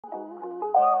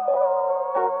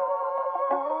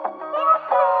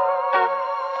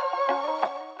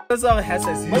Sorry,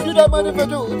 حساسي. ما جينا ما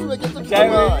نفتو، أنت ما جيت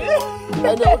تجمع.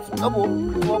 أنا أبو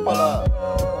وابلا.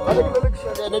 أنا كنا لك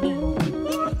شيء أنا دي.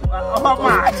 ما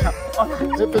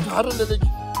زبط حر لك.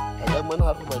 هذا ما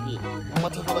نعرف ما دي. ما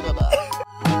تفرق هذا.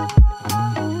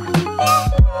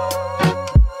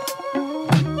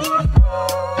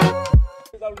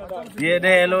 Yeah,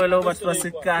 hello, but was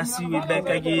a cassie we back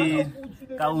again.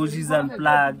 Kaujis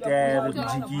unplugged,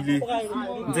 Jigili.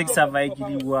 Take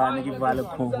Savaki one, give all a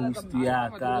co-host,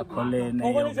 Yaka, Colin,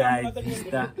 your guy,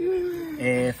 Vista.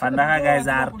 Fanaga guys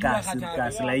are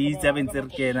castle, like 7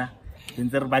 Terkena, in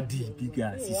their body,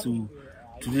 bigger, Sisu.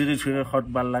 Today, the hot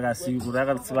ballagasi,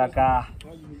 Raga,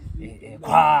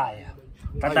 quiet.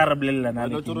 Tatarabella, I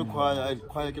don't require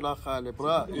quiet Kilakale,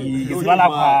 bra.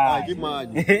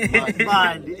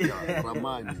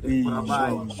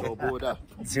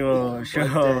 Sure. So,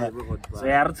 I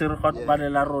have to hot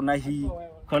Badella Rona, he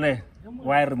call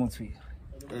wire remote.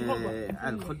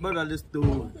 And football list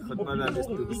to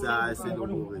size and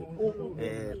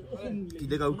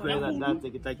Kidega Ukraine that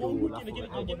take it like different.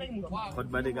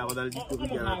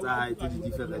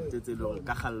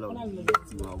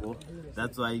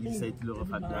 That's why I decided to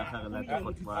look at the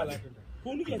football.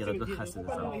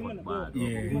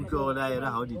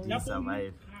 How did he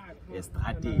survive? A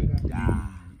strategy.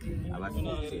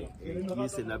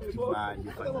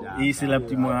 Easy lap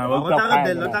to my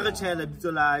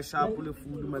sharp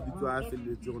food, my big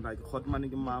like hot money,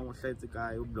 man, was the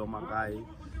guy, blow my guy,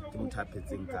 to tap it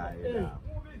in guy.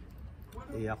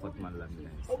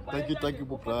 Thank you,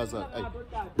 Plaza. I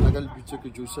got to check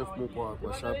Joseph Mopa,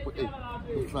 was sharp, like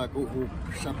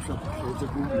sharp,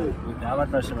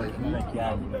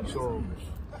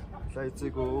 so I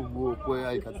take over where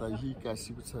I got a he can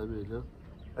see what's happening.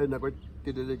 I never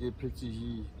get a leg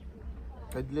petty.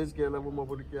 Let's get a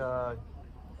woman.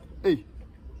 Hey,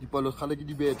 the Palo Halaki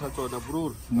debate on a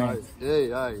brew.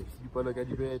 Hey, aye, the Palaga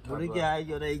debate.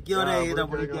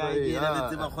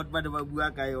 Hot bad of a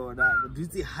Buaka, do you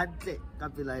see Hadley,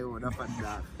 Capilla,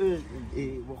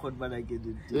 what bad I get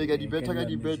it? They get the better,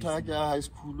 high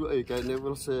school, I can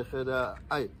never say,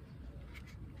 I.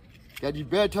 Get the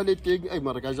better thing, I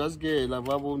Marcazas gay,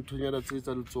 Lavabo, 200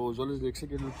 season, so always the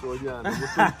second Sonia,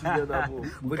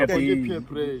 but I give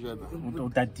pressure.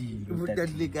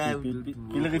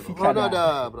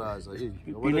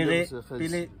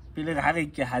 Pile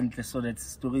Harry Hand, so that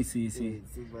story says,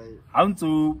 I'm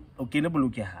to okay,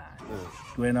 Bolokehang.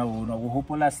 When I will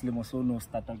hopefully Limosono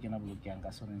start talking about Bolokehang.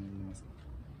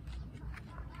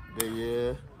 The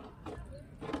year.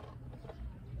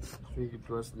 I think it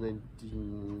was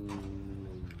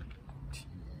 1990,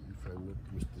 if I'm not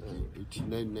mistaken,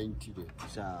 89-90.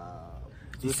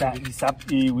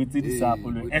 With the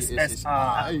SSR.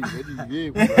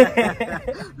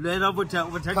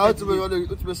 How to be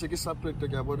a separate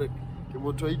about it?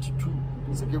 About 82.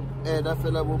 And I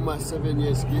fell about my 7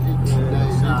 years, 89.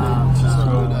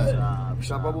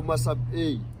 Shababu Masab A.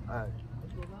 You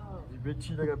bet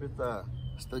you like a bit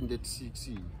standard 6.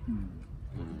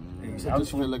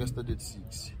 Like a studied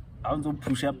 6. I want to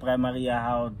push up primary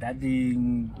how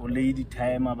dadding or lady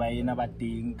time by another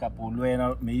thing, couple,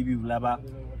 maybe Laba,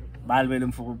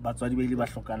 Balvellum for Batswadi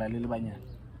Bashoka, little banya.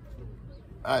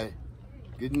 Aye,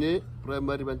 good name,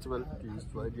 primary mental is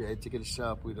why I take a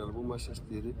sharp with a woman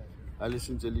sister. I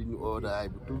listen to Lin order, I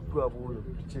would do trouble.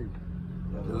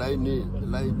 The line.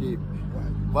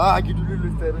 Why I get a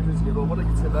little fair is get over the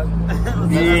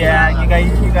yeah, you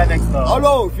got next door.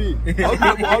 Hello, Fee.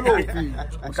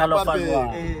 Hello,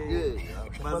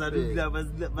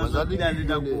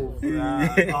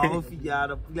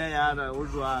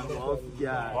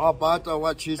 Bata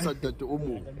watches at the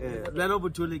Umu. Then over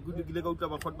to go to a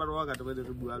hot baroga to whether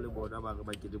to be able to about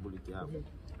my kid.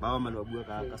 Bauman of work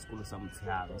at school some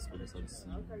house for some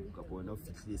couple of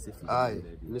fixes. Aye,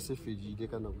 Mr. Fiji, they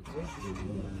can my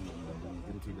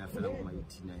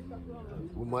 89.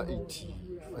 Uma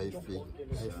 85 feet.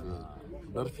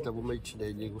 Not fit about my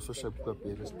 89 social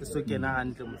papers. So can I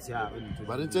handle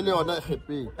but until you're not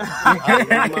happy.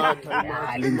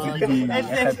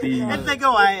 Let's take a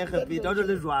while happy. Don't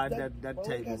just run that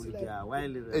time.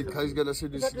 While it's gonna say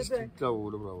this is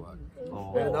cloud.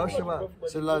 And now, Shema,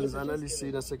 Selans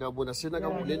analysis, a second, a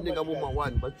Senegal, lending a woman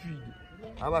one, but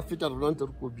I'm a fit around to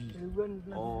be.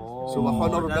 So, a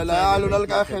honor of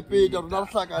the happy, the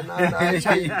Narthaka.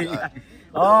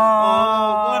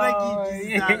 Oh,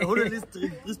 what is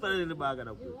this part in the bargain?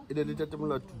 In a little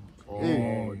too.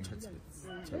 Oh,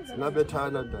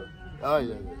 Nabetana. Ah,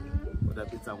 yeah. da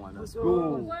pizza ngwana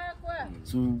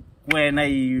so when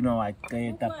I I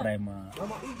create a primer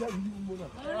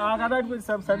kada di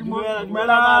subsidy mo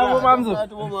mela bomamzo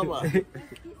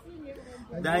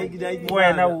dai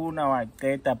when I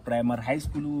create a primer high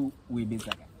school we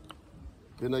betsa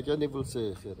ke na ke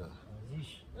Navilsig fela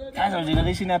ka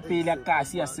generation ya pele ya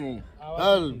kasi ya se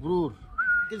hal broer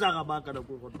ke jaga ba ka da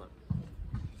ko ba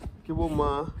ke bo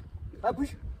ma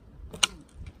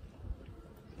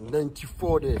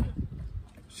 94 there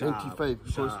 95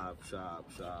 because sharp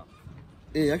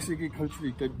actually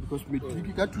calculated because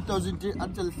matric got 2000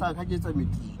 until sa ka ke tsa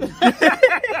matric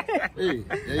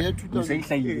yeah 2000 sai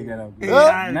hlahile kana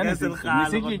nna ne se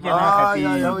se ke kena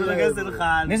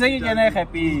ne se ke kena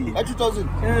happy 2000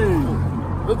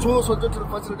 le tso so tse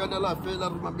fatshe ka nela fela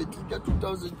re matric ka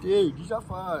 2000 di ja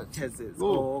fa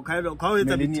oh kind of how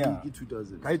it's a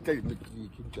 2000 ka itla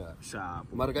matric ntsha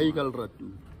sharp mara ka ikal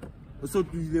ratu so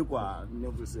tuile kwa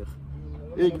Navilsig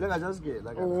ke la ka just get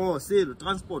like oh selo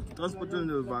transport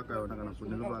le va ka yona kana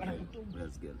le va ka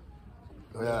yes girl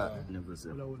yeah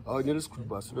Navilsig ne le school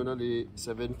bus lona le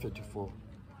 734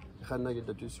 khana ke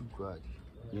tatu sukwadi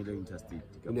ne le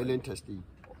interstate ne le interstate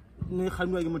ne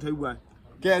khanwa ke motho a buang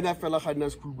ke ena fela khana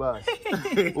school bus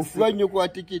o fuwa nyoko a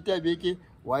ticket a beke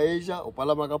wa eja o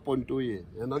palama ka ponto ye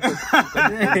yena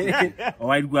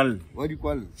wa di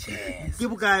kwal ke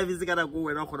buka bise kana go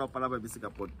wena khona palama bise ka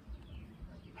ponto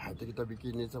ha ticket a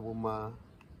beke ne tsa bo ma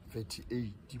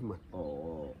 38 man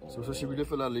oh so shebile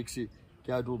fela Lexi ke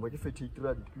a doma ke 38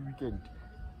 rand ke weekend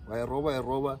wa e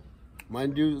roba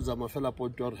mandi za mafela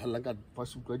ponto or halanga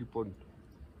pasuka di ponto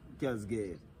ke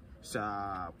asge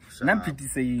sharp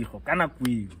namphitisego kana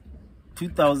kwi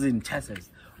 2000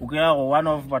 chances o ka go one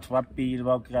of batho ba pele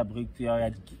ba o ka breakthrough ya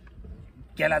di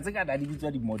kela tse ka di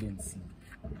bitswa di modern scene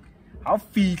how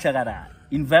fihla kana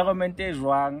environment e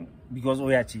jwang because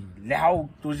o ya tshi le ha o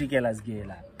tojikela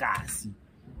zgela kasi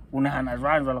unahana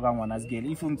jwang jwalo ka ngwana zgela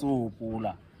if ntse o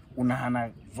hopola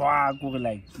unahana jwa go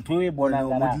like ntho e bona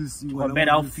kana go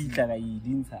beda o fihla ka e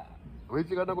dintsha o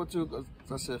itse kana go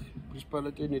tsa se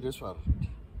principal ke ne le swara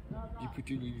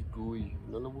deputy le ditoi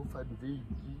nna bo fa di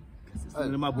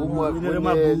le mabomo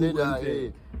le da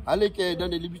ale ke da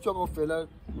ne le bitswa ka fela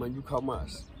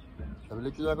newcomers ba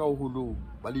le ke ka ho holo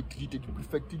ba le treat di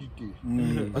prefect di te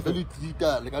ba le treat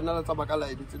le kana la tsaba ka la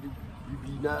edi tse di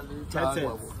bina le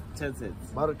tsaba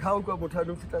ba re ka go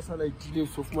mothano fita sala itile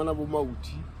so fumana bo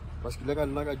mauti ba se le ka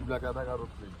nna ka dula ka ka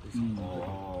rope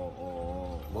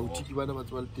mauti ke bana ba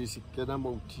tswa le tese ke na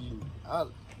mauti al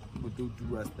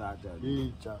botutu wa starter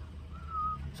cha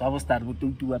sa bo start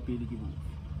botutu wa pele ke bo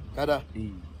kada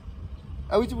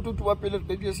a witse botutu wa pele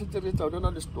re di se tsetsa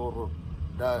ona le store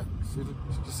da se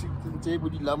tse bo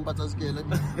di lamba tsa skela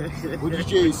bo di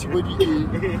jesi bo di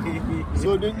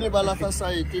so ne ba la fa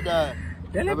site da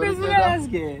le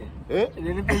pezulasge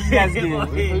le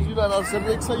pezulasge la se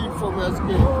rexa info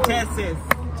maske chances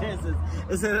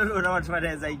ese lo na batho ba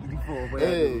da za ikidi for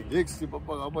ex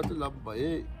papa ga batho lamba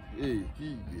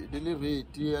ki le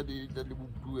rate ya di le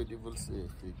bubue di Navilsig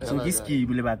so ke ski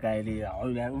le bakaile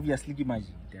obviously ke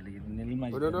majita le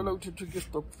majita ona la uthu ke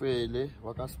stokvel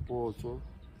wa ka sports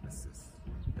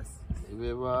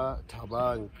ebe ba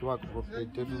thabang ke wa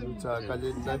corporate le tsa ka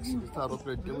le next star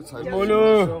corporate o tsaya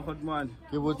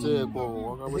ke botse ko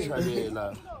wa ka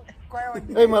boshabela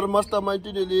mar mastermind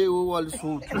le o wa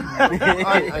lesotho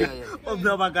o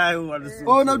bla ba kae o wa lesotho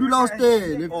o na dula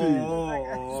hostel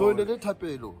so ne le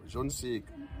thapelo John Sick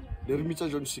le remitsa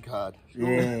John Sick hard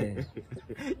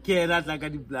ke ra tla ka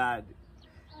di blood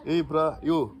bra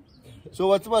yo so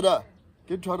what's bada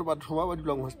ke thware batho ba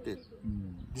dulang hostel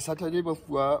di Saturday ba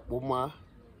fuwa boma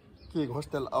ke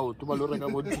hostel out ba lo reka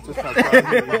bo ditse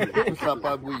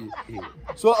hlapa bui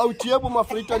so out ye bo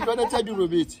mafrita ntwana tsa di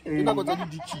robetse ke nako tsa di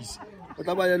dikis o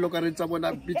tla ba ya lokare tsa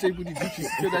bona bitse bu di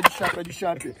dikis ke da di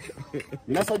shape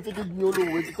nna sa ntse ke dinyolo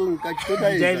wetse ko nka ke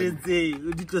da diretse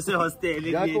di tlose hostel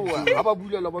ya ko ha ba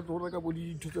bulela batho go reka bo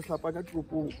di ditse hlapa ka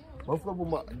tropong ba fuwa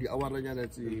bo di awaranyana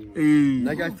tse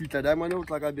nna ke a fitla diamond o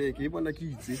tla ka beke e bona ke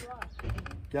itse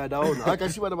ke a down ha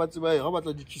ka shibana ba tseba ga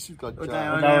batla di kisi ka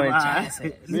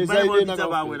me sa ile na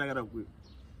ba wena ka rakwe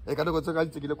e ka go tsaka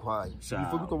ntse ke le khwai di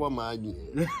fokuto ba mani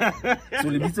so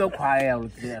le bitso khwai ya o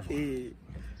tsaya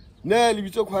ne le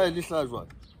bitso khwai le hlajwa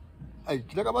ai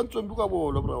ke ka ba ntsombi ka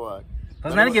bolo bra wa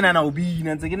Kana ke nana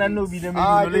obina ntse ke nana obina me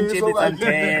no le ntse tsa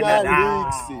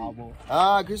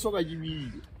tshela ke so ka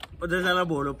gibile o dela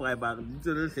bolo primary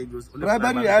ditse le hlengos o le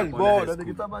primary ya bolo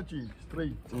ke tsa ba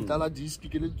straight tala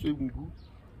disk ke le tswengu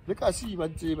le ka si ba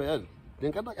tseba ya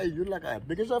Den ka ka ilo la ka.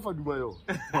 Be ke sa fa duma yo.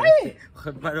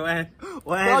 Khotbalo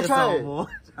wa so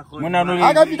Mona no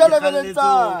Aga pita le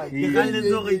beletsa.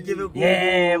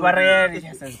 Yeah, ba re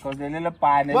Jesus cause le le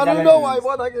pane. Ba no wa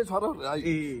bona ke tshwara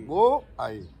ai. Go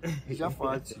ai. Ke ja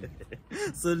fatsi.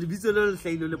 So le bitso le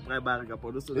hlailo le primary ka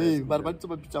pono so. Ba re ba tse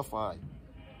ba pitsa fa.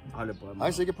 Ha le primary.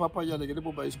 Ha se ke papa ya le ke le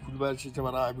bo ba school ba tshitse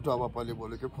ba ra bitwa ba pa le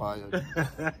bolo ke khwaya.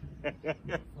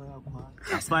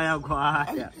 Faya kwa.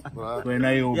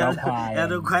 Wena yo ba khwaya. Ya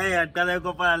no khwaya kala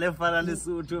ko pa le fana le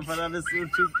Sotho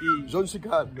ki. John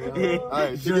Sikat.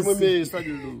 Ai, ke mo me sa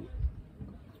dilu.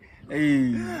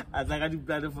 A tsaka di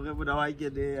plane for bona wa ke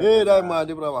ne. Da ma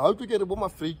di brava. How to get bo ma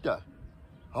freita.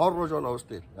 How ro jona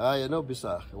hostel. Ai, no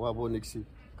bisa. Wa bo nexi.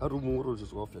 Ka rumo ro jo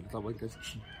fela tla ba ka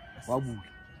tshi. Wa bula.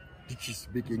 Ditchis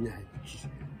bekeng ya ditchis.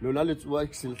 Lona le tswa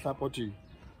excel hlapoti.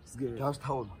 Just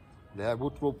town. Le ya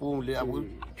botropong le ya bo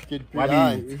ticket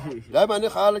pay. La mane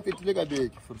khala ke tile ka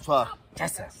beke for tshwa.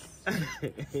 Jesus.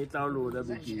 E tla lo da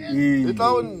beke. E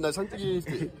tla o nna santse ke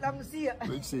ste. Lamsia.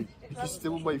 Ke ste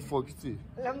mo by foxi.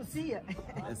 Lamsia.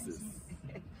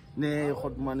 Ne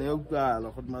khotmane yo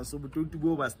kwala khotmane so botutu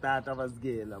bo ba starter ba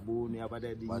sgela bo ne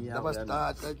abada di nya ba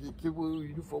starter ke bo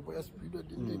uniform ya speed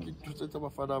ke tutsetsa ba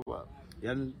fana ba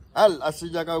yan al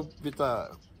asija ka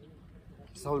pita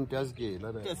sound ya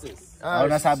sgela na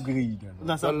Ona upgrade.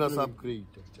 na upgrade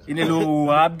Ine lo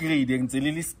upgrade ntse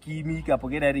le scheme ka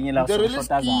poke da ringela so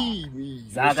shota za.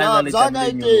 Zaka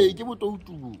ite ke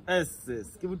botutu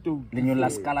SS ke botutu Le nyola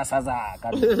skala sa zaka.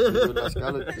 la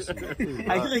scala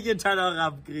a ke thana ga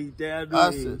upgrade ya no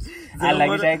I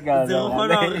like that girl. Ze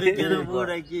khona re ke re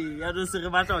bona ke ya no se re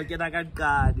batla ke na ka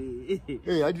qane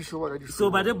ha di shoba ka di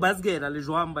so ba de basgela le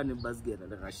jwang ba ne basgela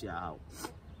le Russia hao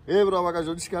bra ba ka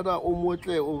jodi skada o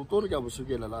motle o to re ka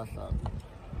bosukela la hla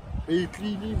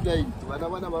clean night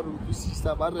bana ba re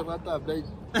utlwisisa ba re rata night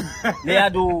Le ya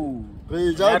do.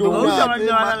 re ja do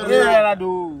Le ya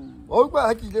do. o ba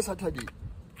ha ke ile Saturday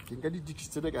ke nka di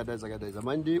dikitsene ka daisa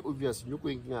Monday obvious nyoko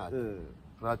e ngata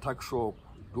ra tuck shop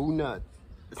donut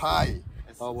pie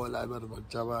ba bola ba re ba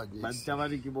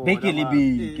Bantabani ke bona Beke le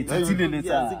beke tsitsile le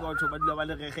tsa. se ka thoba dilo ba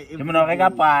le rege Ke mona re ka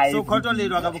pae. so khoto le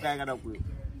lwa ka bokae ka nako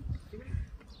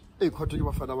khotho ke ba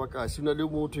fana ba ka sina le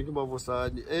motho ke ba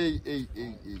bosane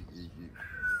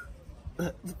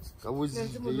ka bozi a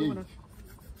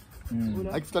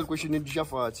ke fitla le question di ja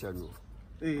fatshe ano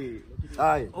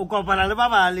ai o kopana le ba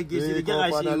ba le ke se ke ga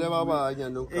kopana le shi ba ba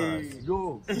nyano ka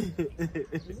yo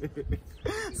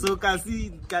so kasi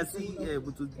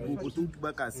butu ba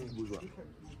kasi bojwa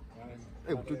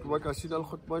bututu ba ka sina le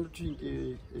khotman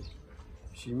thinke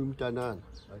shimi mtanana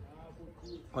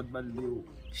khotba le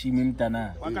Shimi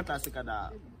mtana. wa ka tlase ka da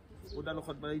o da le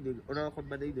khotba ile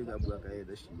ga bua ka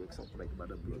ena shi ke sa pula ke ba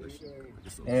da bua ka shi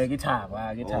Ke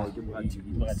thaba, ke thaba.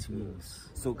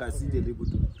 so kasi le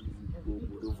butu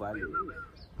bo vale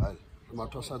ai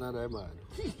mathosana na mane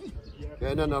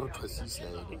yena na re thosisa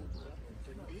yena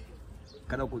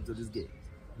kana go tso disge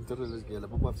interele ke la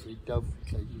ba ma freita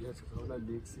fitla ya se ka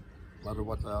lex ba re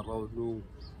batla ra no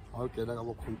ha o kena ka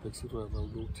mo complex ra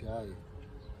no thai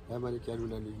ya mane ke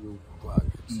lona le yo kwa o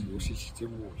shishitse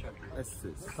mo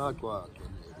ka kwa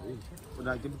o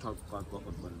da ke botho kwa go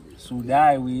bana So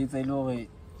dai we itse le hore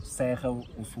sege o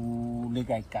su le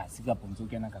ka kasi ka pontso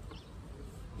kena ka.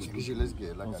 ke jele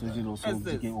se la O ka so jelo so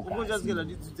ke o go just ka. get la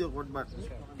ditse go ba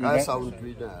ka sound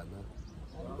winner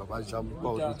na ba jam ba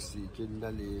o dixi ke nna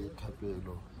le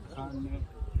thapelo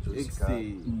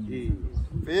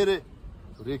pere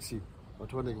rexi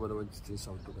batho ba ne ke bona ba ntse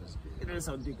sound ka se ene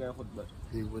sound ka go ba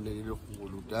ke bone le go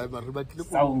da ba re batlile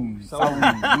Sound.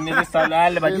 Ne le sala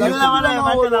le ba di.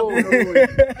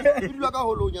 dilo ka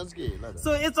holo nya se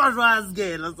so it's all was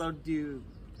girl sound you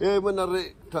mona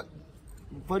re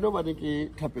fano ba ne ke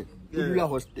thape ke dula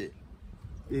hostel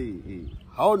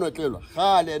ha o notlelwa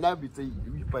ga le na bitse o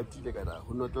ipatile kana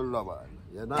ho notlelwa bana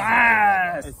yana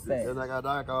ka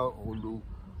da ka holo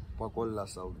pakolla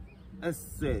sound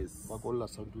SS pakolla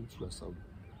sound utswa sound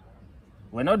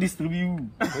We no distribute.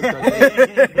 ba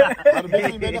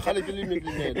re be khale ke le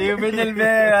metleng E benel be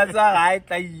tsa ga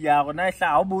tla ya gona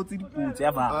hla o botse diputse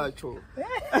ya ba. cho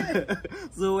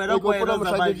so wena go go pona ena mo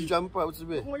sa za di jumpa o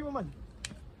tsebe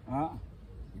Ha.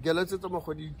 gela tsetsa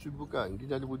magodi tsubukang di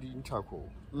na le bo di intako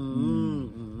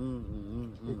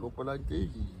ke go pona ke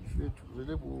fethu re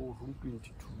le bo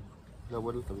 22 la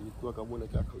bona tla le kwa ka mona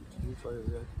ka account di fa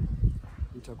ya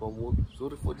intako mo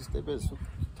sorry for the steps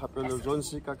thapelo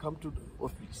Johnson ka come to the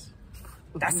office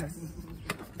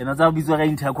Ena tsa bitso ga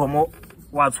intercom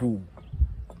wa tsho.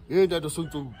 da do so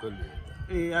tso ka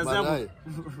le azabu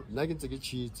nna ke ntse ke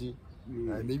tshitse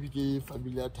maybe ke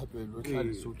familiar thapelo tla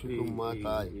le so to mo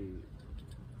mata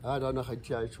ha dana ga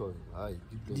tia itho hai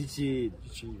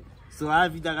ditšhedi so a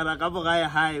fita kana ka bogae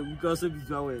hae o utlwa so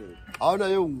bitswa wena a ona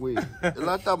ye nngwe e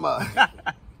lata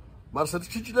mara sa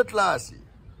tshitile class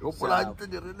o pola ntse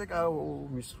di rele ka o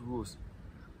Miss Rose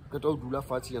ka to dula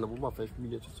fatshe yana bo ma 5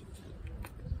 minutes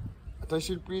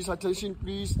attention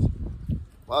please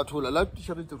ba thola la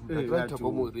t-shirt te ruta ka ta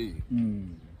bo mo re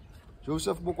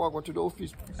Joseph Mokwakwa to the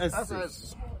office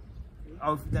SS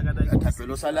a fita kana ka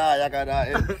pelo sala ya kana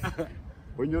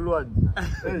bonyolwane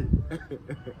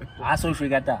a so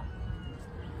shwekata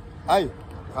ai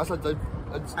ga sa tsa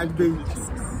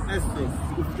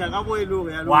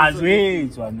wa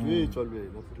zwetswa no tswa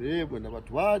lwena re bona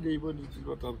batho ba di bona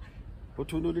tsilo go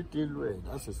thono le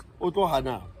telwena sese o tlo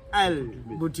hana al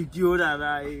botikio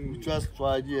ra just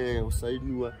tswa die o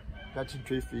sainiwa ka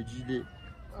tshitwe fedile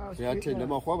se a tenda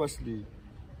magwa ba sile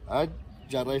a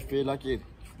jara ifela ke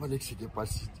fa le tshike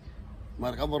pasite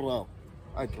mara ka borao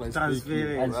I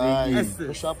transfer.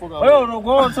 Oh no,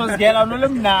 go so sgela no le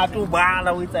mnato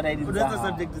bala o itsa dai That's the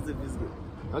subject is a business.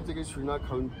 I think it's Shuna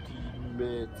County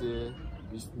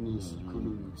business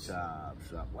economy.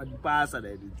 Sharp. What pass at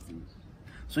anything.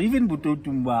 So even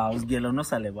butotumba usgela no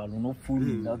sale balo no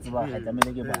full that's ba ga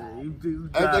tamele ke ba.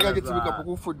 I think I get to look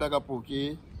up food daga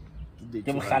poke.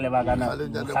 Ke bogale ba kana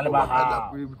bogale ba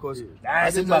ga because I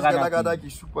think ba kana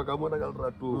ke super ka mona ka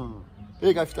rato.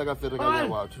 E ka fita ka fere ka ya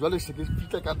batho jwale se ke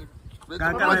fita ka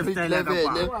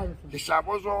ke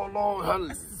shabo zolo hal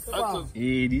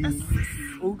di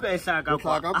o ka hlaka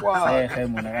kwa ge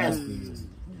mona ga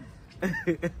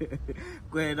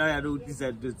kwena ya no tisa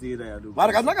tsena ya no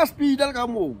mara kana ka speed ka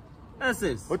mo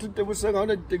SS o tinte bo senga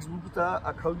ona textbook ta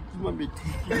account ma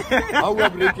metiki how we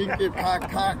are breaking ke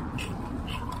ka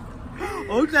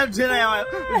o tla jela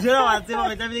wa tseba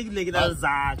ga tlamile ke le ke na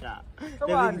zaka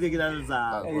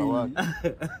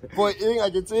boy eng a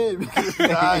ke tsebe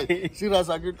ai serious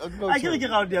a ke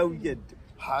round ya weekend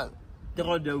ha ke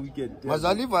round ya weekend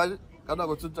mazali va kana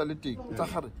go tsotsa le teng tsa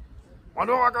gare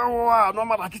wano wa ka wa no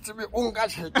mara ke tsebe o nka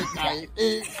tsheke kae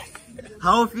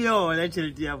how feel la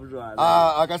tšhelete ya bojwana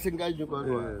a ka senga jo kwa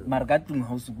mara ka tung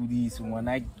ha o sukudise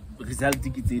ngwana result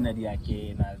ke tsena di a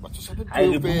kena ba tsosa ke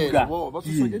twe ba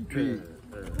tsosa ke twe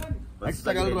a ke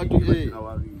taka le rato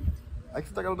a ke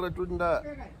taka le rato nda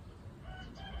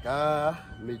ka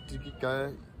matric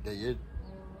ka the year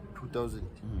 2000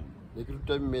 ne ke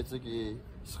ruta mmetse ke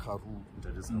segaru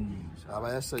ga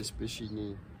ba ya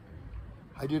suspension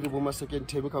ha di re bo ma second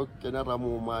term ka kena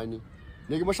ramo mane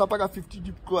ne ke mo shapa ka 50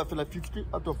 deep go fela 50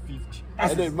 out of 50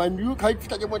 and then man you ka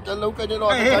fita ke motella o kanela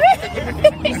wa ka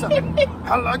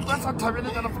hala ka sa thabele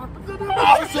kana fela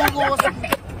se go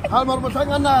ha mar mo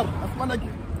sanganar afana ke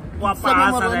wa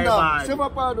pasa la se ba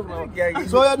pa do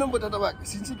so ya no botata ba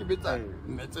since ke betsa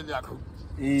mmetse le akho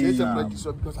se se practice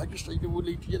because I ke straight bo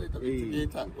late yela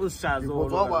ta o shazo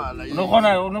no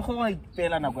gona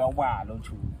ipela nako ya bala o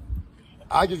tshu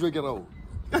a ke jwe ke rawo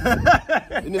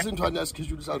ine se ntwana ya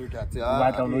schedule sa ruta tse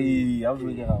ba tla lo ya o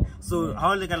jwe ke rawo so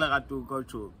ha o le ka lerato ka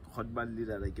tsho khotba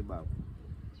leader ke ba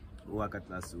o ka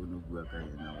class o no bua ka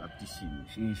yena aptishini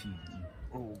shishi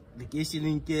oh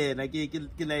vacationing ke na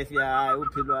ke life ya o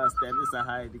phelo style sa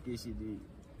high vacation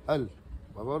al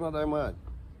ba bona diamond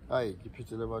ai ke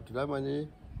phetsele batho diamond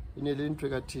ine le ntwe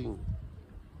ka thing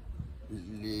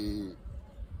le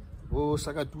o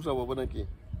saka tusa ba bona ke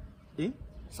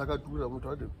saka tusa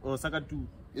motho a o saka tu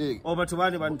o batho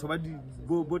ba di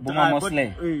bo mosle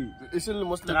e se le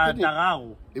mosle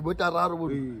tararo e bo tararo bo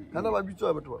kana ba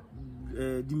bitswa batho ba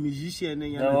di musician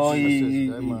ya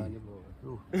diamond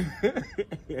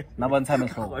na bontsha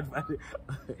metlhogo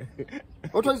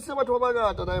o tshwantse batho ba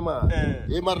bangata diamond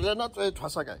mara lena tswe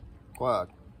tshwasa kae kwa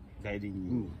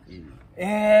guiding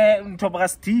ntho ba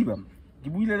Steve ke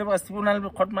buile le ba Steve o na le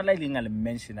khotma la ileng a le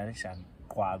mention a le shang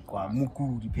kwa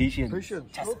mukudi patient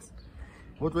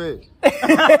motwe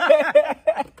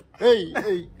hey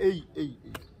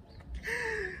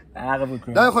a re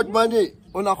botlo da khotmane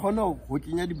ona khona go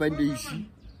kenya di bandage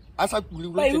a sa kule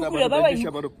go tsena ba bandage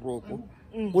ba re kroko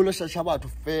o le shasha batho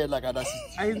fela ka da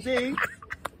sitse I think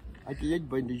a ke di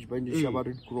bandage ba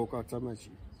re kroko tsa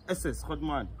mashi SS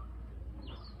khotman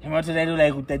e motho le la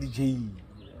go ta DJ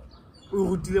o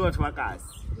rutile batho ba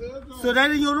kasi so da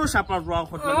le nyolo shapa rwa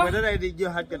khotman wena da di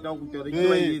ha ka ta go tere ke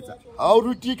wa etsa a o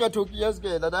ruti ka thoki ya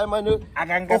skela da mane o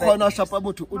khona shapa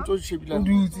motho o ntso shebila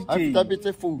a fita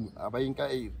betse phone a ba inka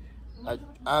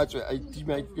a tswe a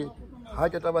itima ke ha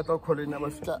ke taba tsa kholena ba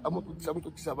fita a mo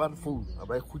kutisa ba phone a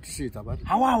ba ikgutisetsa ba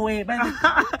ha wa we ba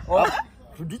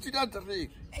re dutse da tsere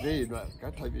le no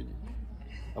ka thabele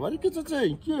Abari ke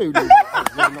tsetseng ke eo.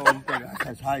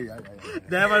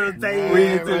 Never to say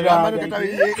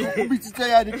O bitsitse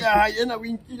ya di ka hae ena o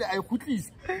inkile a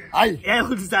ikhutlisa. Hai. e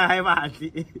go tsa hae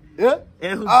batli.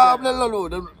 Bolella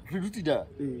lona re dutse da.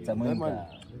 Tsamaya.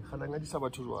 Khalanga di sa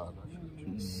batho jwana.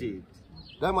 Shit.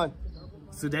 Diamond.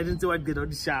 So that didn't what get on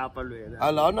the sharp alone.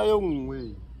 Ala ona yo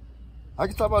nngwe. Ha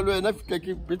ke tsaba le wena fitla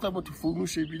ke betsa motho phone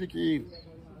shebile ke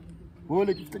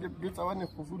bole ke fitla ke betsa wane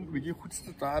go phone ke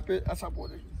khutsitse tsape a sa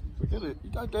bole ke re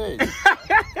itate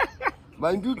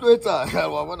ba ndu tloetsa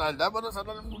wa bona da bona sa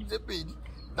le phone tse pedi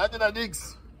da tena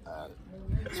nix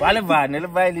Swale van le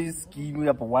vile scheme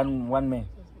ya one man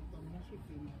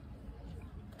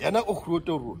yana o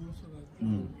khroto ro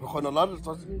re khona la re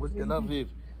tsa go tsela re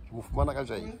mo fumana ka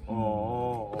jai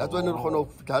da tsone re khona go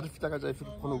fitla ka jai re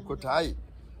khona go thai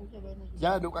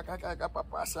ya no ka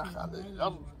papa sa gale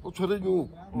o tshwere nyo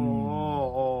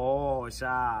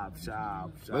sharp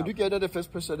ba du ke the first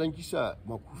person en kisa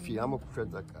makufi ha makufi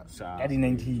tsa ka ka di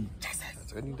 90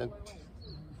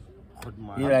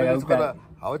 ya ukala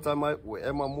ha o tsama o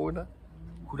ema mona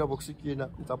khuda box ke ena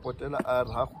ntsa potela a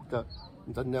re ha khuta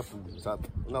ntsa nne fu tsa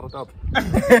na rata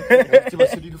ke ba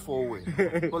sedile forward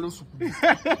ko le su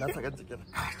la tsa ka tsekela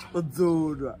o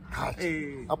dzodwa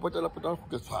a potela go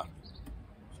ke tshwara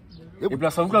e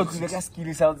plus on go ka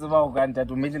skill sa tsaba go kanta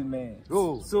to middleman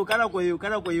so kana go you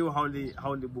how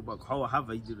le buba how have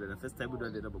I did the first time we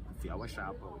done the bakufi a wa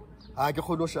sharp ha ke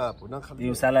khono sharp na khale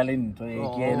e sala le ntho e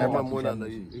ke ena ba mona na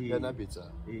yana betsa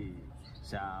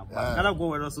sharp kana go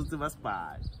wena so tseba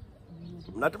spy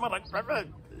mna te mara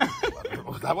perfect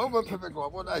da ba perfect wa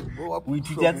bona bo o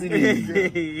ithuta tsile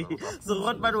so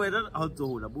got ba wena how to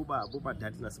hola buba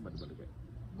dadi la se batho ba le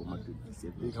bo ma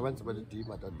 27 ka bantse ba le di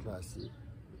mata class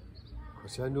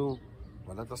Kosiano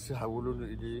bana tsa se haholo le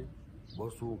ile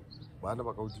boso bana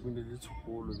ba ka utimile le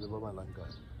tshokolo le ba malanga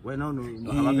wena no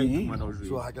ha ba ka itumana o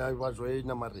so ha ka ba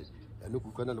joina mare ya no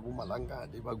kukana le bo malanga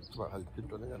le ba kutwa ga ke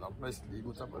ntona ya la price le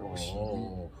go tsa ba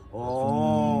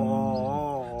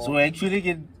so actually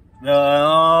get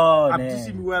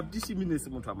abdishimi se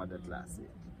motho a Maada class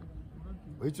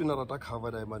o itsena rata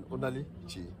cover diamond o na le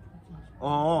je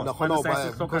na khona o ba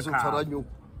ka se tshwara nyo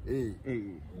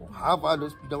ha ba lo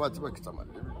speed wa tseba ke tsama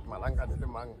malanga le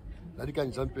mang la di ka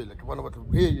ntshampele ke bona batho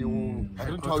he ha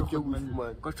re tshwao ke ufuma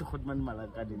ko se khotman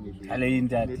malanga le ale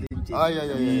intate ay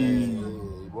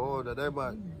bona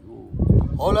diamond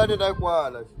hola de dai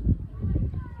kwala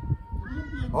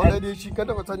hola di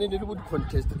shikata ba tsane le bo di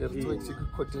contest le re tsoe se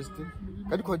contest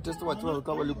ka di contest wa tswa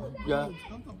ka ba le ya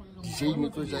DJ ne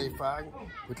tso ja ifang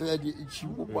go tla di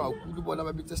ichimbo kwa ku le bona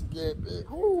ba bitse skepe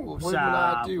ho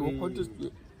monate o contest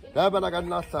da bana ka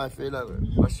nna hla fela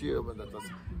ba shie ba tsa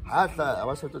ha hla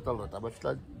ba sa tsa rata ba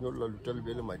fitla nyolla lutel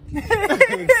be le mati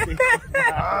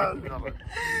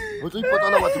o tsi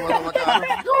potala ba tswa ba ka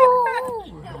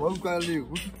ba ka le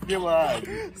o ke ba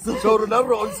so ro na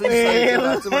ro on se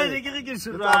sai ke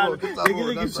shiralo ke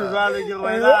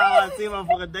wena wa tsema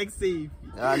for next safe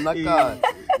naka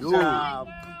yo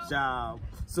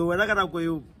so wena kana go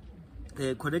yo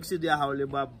connection ya ha le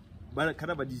ba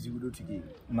kana ba diji go to ke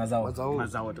mazawa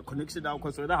the connection da go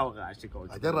so da ha ga shi ka o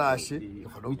a ke rashi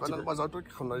go no kana mazawa to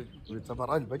ke khona le tsa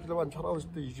baradi ba ke le ba ntshwara o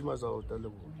stage mazawa ta le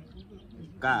bo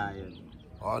ka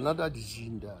ona da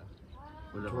dijinda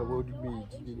ba bo di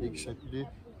medi di exactly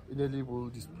ine le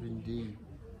bo di spring day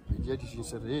di di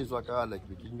se re zwa ka la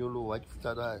ke nyolo wa ke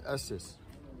fitla access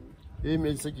e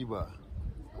me se ki ba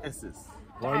SS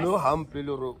no hampe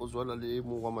le ro o zwala le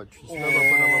mo wa mathwisi ba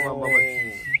bona ba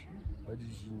ba di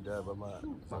jinda ba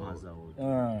mazawo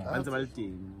ba le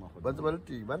teng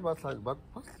ba ba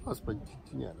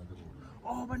tinyana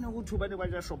bana go thuba ne ba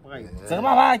ja shop right se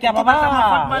ba ke ba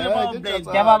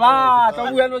ka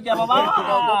buelo ke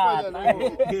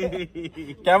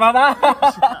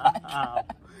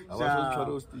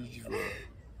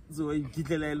so I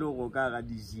kitlela ile go ka ga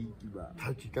dijiki ba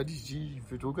ka dijiki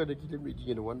fetho ka ne ke le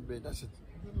meding and one bed as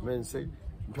men say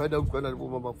ntwada u kana le bo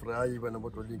mama fry bana bo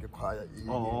to leke khaya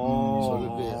so le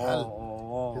be hal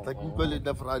ke ta ke le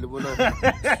da fry le bona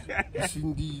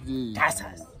sindile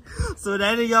so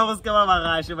da ne ya go ska ba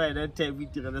gashi ba ina time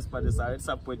itire le spade sa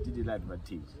support di la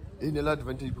advantage in the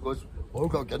advantage because all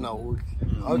ka ke na ho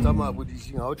ha o tsama bo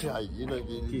dijing ha o the ai ina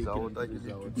ke le za o ta ke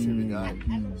le tsebe ga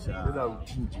ila o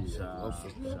tinje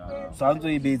sanzo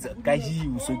e betsa ka hi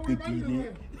o so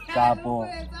qetile kapo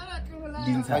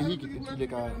dintsha hi ke qetile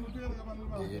ka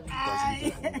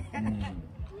 2000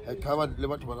 e ka ba le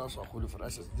batho ba sa go le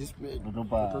frasa this man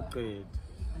to qet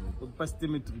o paste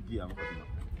metric yang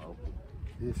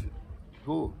yes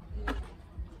go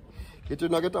ke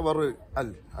tena ke taba re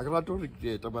al a ke rata re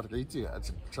ke taba re ka itse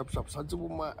sharp sa tse bo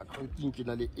ma accounting ke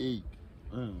na le 8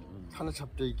 kana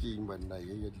chapter ke eng banna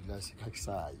ye ya dilasi ka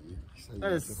sa ye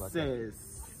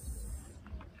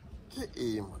ke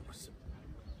e mo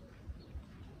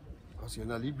parce que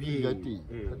na li bi ga ti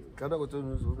kana go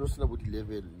no sena bo di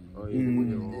level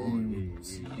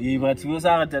ba tshio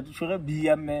sa ga tatu tshore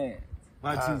bi ya me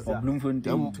ba tshisa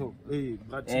Bloemfontein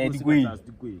di kwei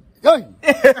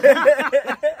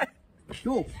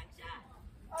yo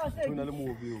tuna le mo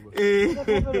bio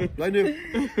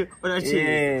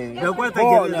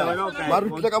maru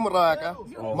tla ka moraka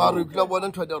maru tla bona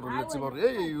ntho ya rona tse bare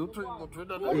o tshwena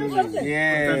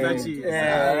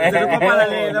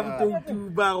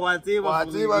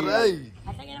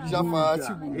ja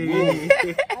fatshe bo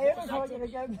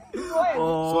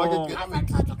so I get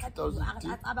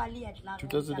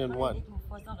 2001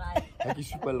 ha ke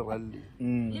supa le rally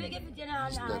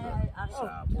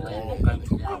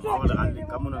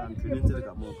ka mona ntse le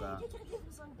ka moka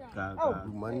ka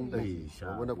Monday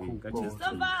bona ku buda se tsa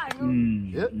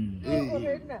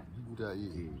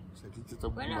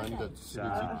Monday se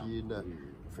ke na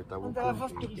feta bo a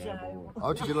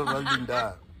ke le rally nda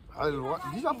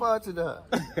di ja fatshe da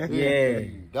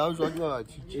da o jwa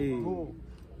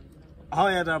how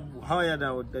ya da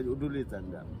o duletsa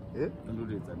nda o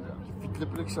duletsa nda fitle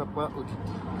plexa pa o di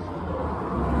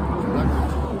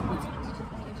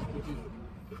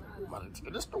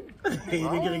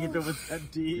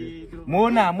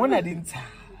mona dintsha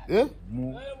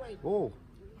mo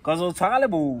ka zo tshwara le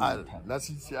bo la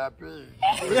sitse ape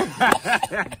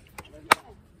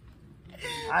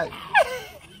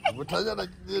bothanya na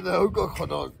ke na o go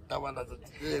khona tabala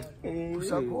tse o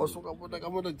sa go so ka bona ka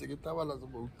mona tse ke tabala tse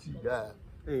bo tiga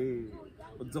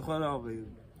o tsogela go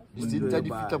di tsa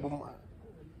di fita bo ma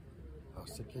a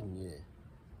second year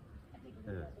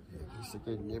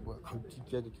second year bo khauti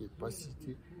ke ke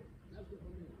pasite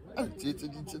a tse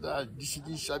di tseda di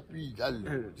shidi shapi dal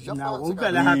na o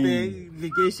ka la hape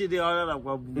vacation e ona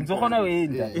kwa bu ntse gona o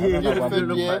enta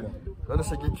kana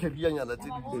se ke khebia nyana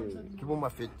tse di ke bo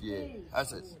mafetie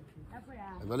assets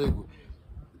vale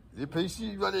le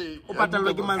paysi vale o patalwa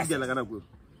ke manzela kana go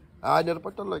ne re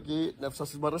patalwa ke nafsa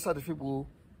se mara sa re fibo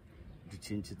di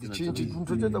change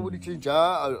ntho tse tsa bo di change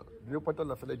le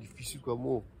patala fela di fisi kwa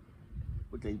mo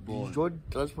o tla ipona jo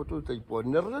transport o tla ipona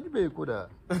ne re di be ko da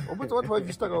o botsa batho ba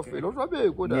vista ka fela o tla be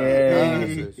ko da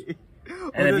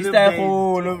ela vista e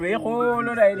kholo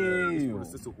da ile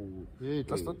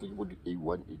tla start ke bo di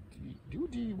A180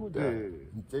 di mo da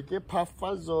ntse ke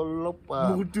phafazolo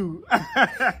pa mutu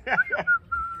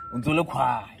ntse le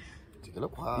khwai ke le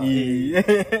khwai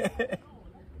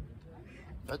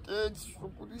so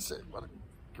police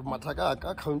ke mathaka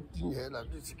ka accounting hela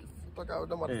ke se ke futa ka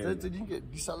ona mara tse ding ke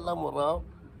di sala morao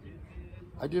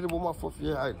a dire bo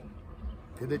mafofi ha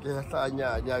ke de ke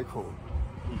hlanya nya ikho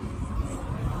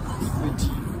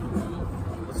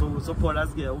so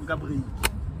polas ke un kabri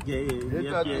ke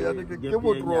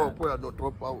bo drop ya no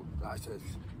drop out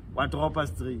wa drop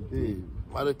straight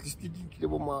mara at least ke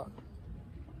bo ma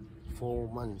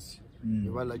 4 months e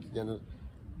ba la ke yana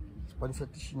Spanish se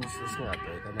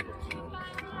ngata kana go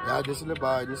ya de se le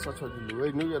ba ni sa tshwadi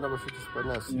le no yana ba fiti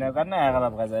Spanish na kana ya ga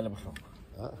ba le bohloko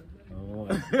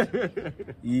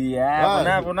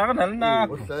iya bona kana le na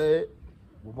o tla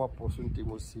bo ma posente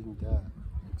mo sinda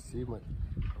sema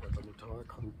ba tla mo thawa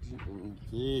accounting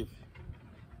ke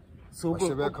so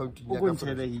go accounting ya ka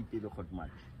tsela hipe le khotman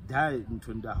da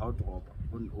nthonda how drop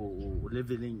on o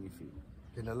leveling if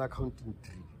ke na la accounting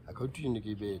 3 accounting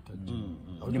ke beta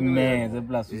di meze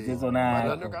plus tse tsona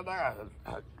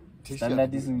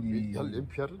standard is di ya le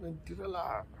mpere na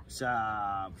ntirela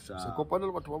sharp se kopana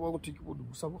le batho ba bangwe tiki bo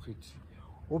busa bogeti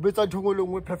o betsa thongo le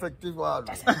nngwe perfect jalo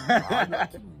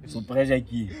so pressure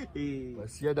ke ba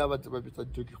sia da ba tse ba betsa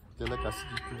tiki gotela ka se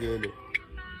ditulele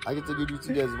a ke tse di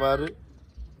dutse ga zvare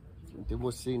nte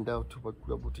mo sinda o thuba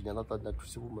kula botinyana tsa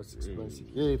thuse bo ma 6 months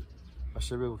ke ba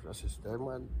shebe go assistant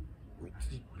man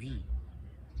matric B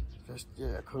first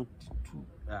year accounting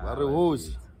 2 ba re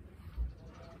hosi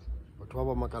batho ba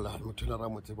ba makala motho la ra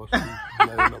motse ba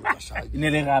na yona ba shaya ine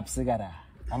le rapse gara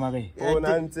amabe o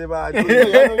na ntse ba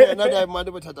yana da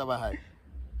mane bothata ba hae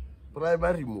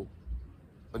primary mo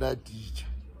ona teacher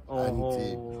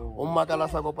ante o makala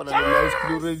sa kopana le nice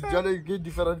plure jale ke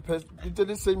different person it's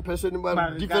the same person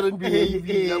but different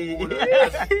behavior ya bona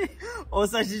o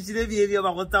sa shishile behavior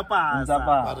ba go tsapa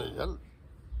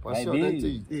passion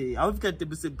ntse ha o fika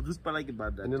tebe se principal ke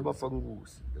bada ne ba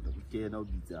fangusi ke na o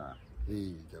bitsa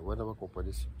ke bona ba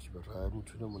kopane se ba ra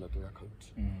motho ne mona tla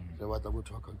account le batla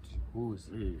motho account who's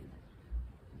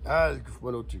I'll give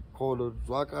one to call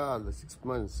Zwaka 6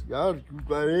 months. I'll give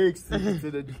my ex.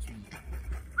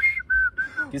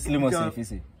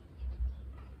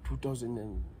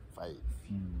 2005.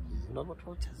 You know what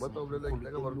of like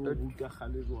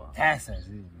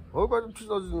about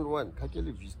 2001,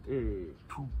 Kakeli Vista 2,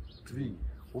 3.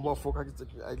 Uma foca que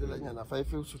I like na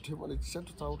 5 years to take on it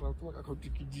sent to out account to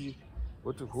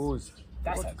what to hose.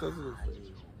 I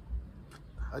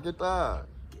get that.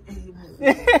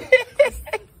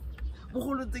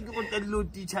 Think about that low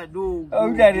teacher do.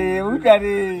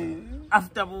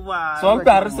 After Buba. So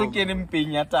Barso can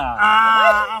impinyata.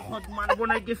 Ah, hot man,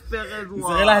 when I give fair.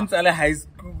 High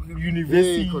school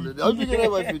university.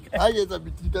 I get a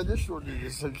bit of show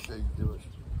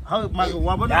how much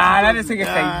woman? That is a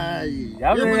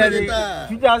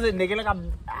 2000 Nicola.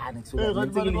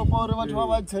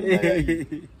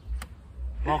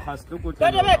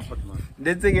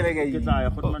 Let's take it again.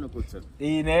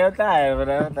 In air time,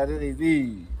 that is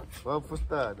easy. Well, for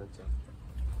start.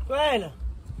 Well,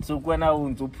 so when I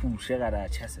want to push our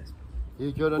chassis.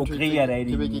 You can't make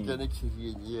it an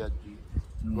excellent year.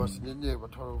 Was in there,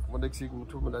 but one executive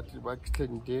 2 minutes back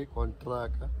 10 day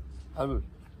contract.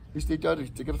 Is the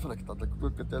judge to get like that?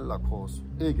 Look at the Lacos.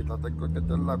 Take it like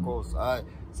the Lacos. I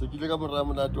say, you look at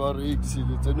Ramana to our it's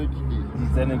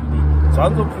an enemy. So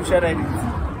I'm to push it.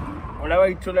 All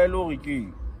I told I look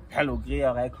hello, Gray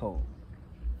Reco.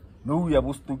 No, we are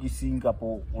supposed to be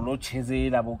Singapore, or not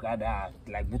Chesel, Abocada,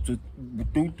 like the two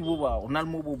or not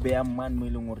mobile bear man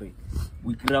millionary.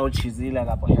 We crowd Chesel and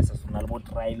Apohas, not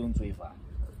trial on Twitter.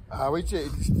 I would say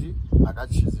it is I got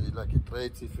Chesel like a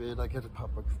trade if like a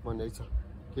papa of nature.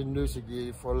 Can do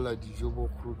again for like the Jobo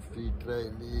crude free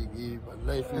training, but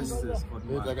life is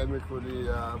like I make only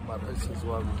my precious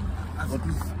one.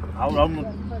 How long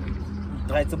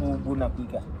try to move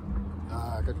Bunapika?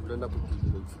 I got to learn up with the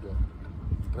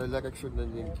try like I should not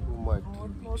keep my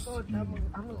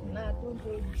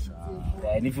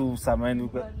and if you summon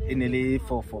in a lay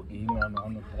for him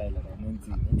on the trailer,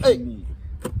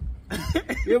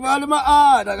 you want my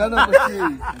art, I got to say,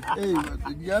 hey,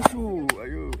 Yasu, are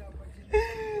you?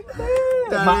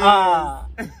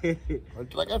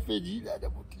 Like a Fiji,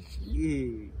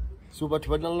 so but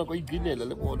when I'm not going to get a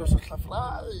little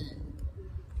fly.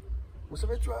 Was a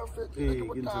bit of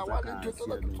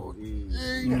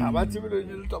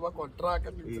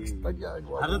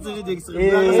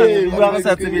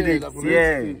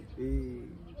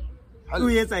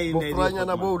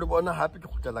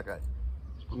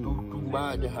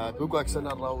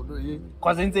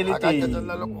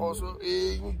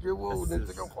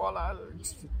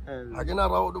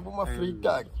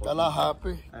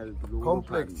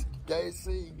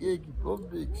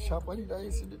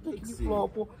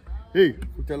hey,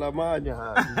 Utelamania.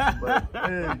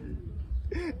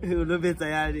 You know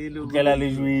better, Gala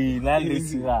Lijui,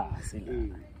 Landisra.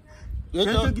 You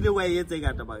don't get away yet. I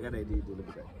got about it.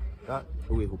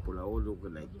 We hope all look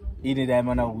like either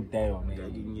Diamond would die on me.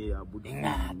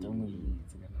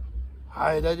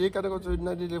 I can't go to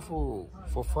another for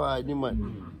 5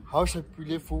 man. How shall we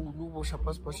live for no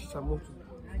shapas passage?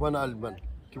 One album,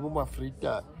 Kimuma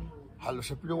Frita. Hello,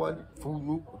 Shapiro one for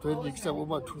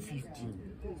 250.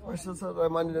 I said,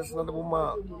 I'm another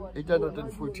woman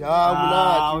 840.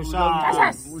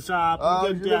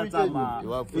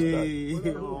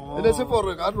 And I said, for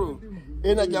Ricardo,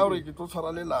 in a gallery to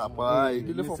Saralella by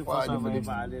the for 5.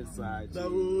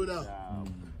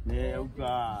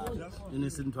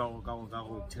 Innocent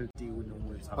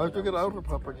I took it out of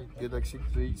Papa, get like 6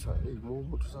 days. I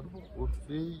moved to some good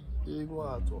free in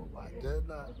water.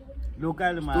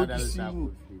 Local Maada.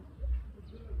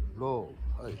 No,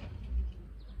 I.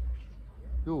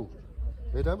 You,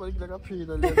 it happened like a pea.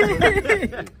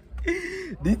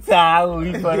 This how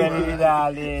we for a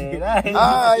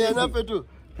Ah, you're not to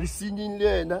be singing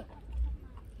Lena.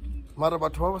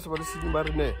 Marabatwa was about to sing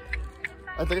Marine.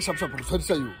 I think some support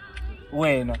to you.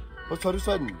 When? What's your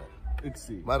son? It's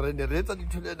Marine Reta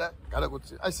to that. I could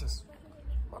say, I says,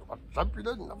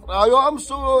 I'm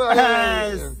so.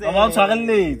 I'm also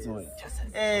late.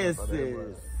 Yes.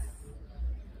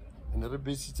 And the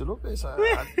basic Lopez.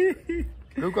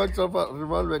 Look at some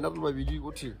revolver, not my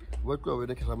video. What go with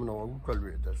the camera or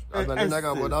calculators? I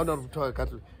got out of toy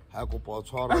cut. I go for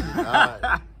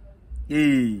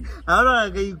how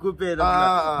long you could pay?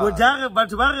 But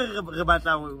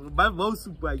most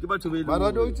super, you to be. But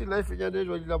I don't see life again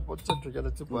when you put together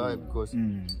to buy because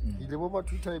he live over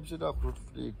 2 times in a fruit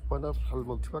free. One of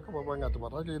Halmok at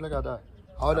Maragada.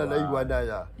 How do I want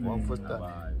that? One first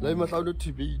time. They must have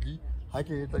to be. I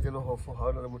can't take a lot for how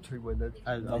I'm a tree when that.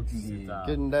 I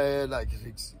can like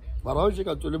 6. But I was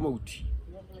going to the moat.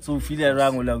 So feel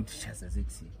around with loud teachers as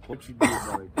it's What you do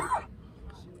about it?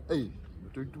 Hey,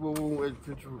 to do a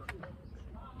future.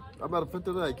 I'm not fit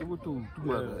like you to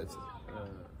Maada.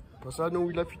 Because I know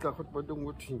we left it out, but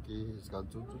don't think he's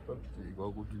got to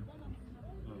go good.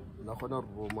 Nakona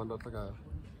Roman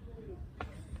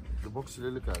the box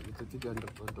really got it under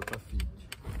the feet.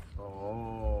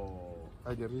 Oh.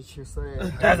 I reach his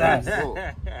side.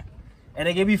 And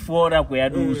I gave me 4 up where I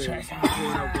do. Hey,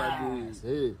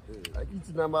 I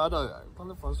eat Maada. I'm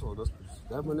going to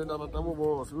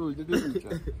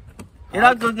You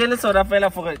know, to get a sort of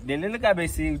fella for the little guy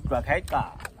basic car.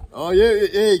 oh,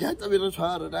 yeah, get a bit of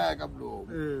hard. I can blow.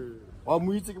 I'm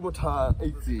waiting what hard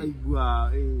 80.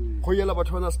 Koyala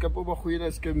Batona Scapo,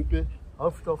 Huina Scampe,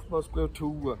 after Moscow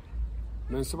 2.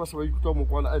 Then some of you come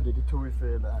while I did it to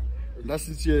refer.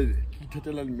 Last year,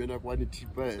 Kittel and Mena wanted to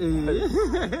buy.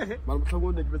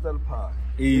 Mamma, the metal part.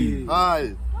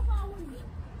 Aye.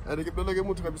 And I get the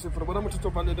game to have said for one to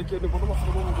top and the kid of the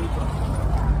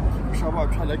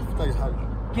Shabbat, I like to take hand.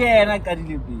 Can I can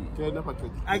you be?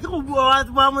 I go what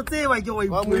Mama say, I go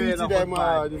And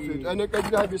I can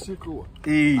have a secret.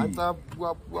 And that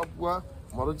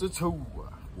Maraja,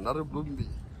 not a bloom.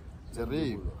 The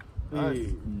rain.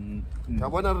 I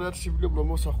want to read Shibli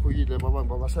Blomosa Hui, the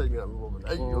Baba saying a woman.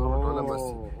 I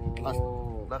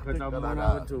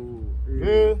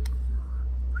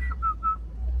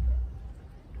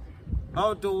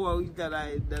how to that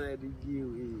I did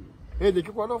you. Hey, they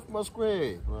keep one of my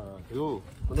square. Yo,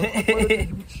 like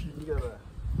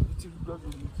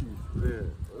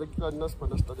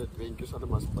Naspa started paying kiss on the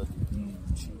Maspa.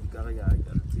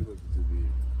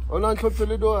 On Uncle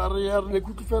Pelido, Ariar, and a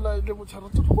good fella, they would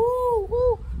have to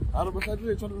go. I was like, I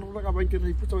can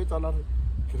put away a lot of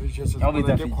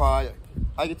quiet.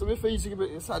 I get to be facing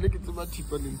it, I get to my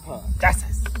cheaper in part.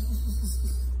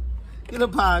 In a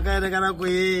park, I got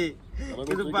away. In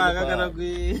the park, I got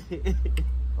away.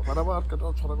 But about got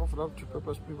out of to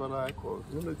purpose people I call.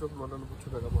 You know, don't want to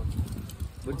put it about.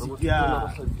 But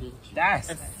yeah, That's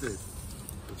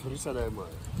it's Jerusalem.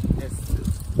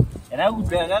 and I would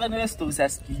be another to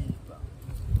Saski.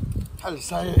 I'll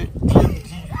say,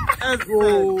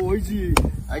 oh, easy.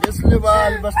 I guess live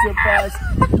all must be passed.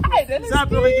 You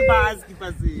have a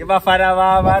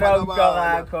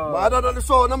Maada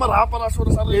so number hapana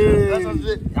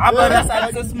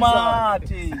so smart.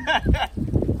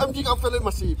 I'm thinking of feeling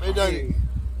massive. I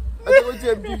don't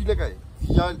think the guy.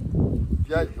 Yeah,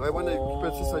 I want to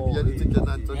specify the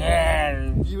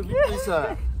you replace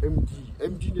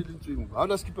MD didn't how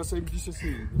does keep us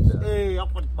MD? Hey,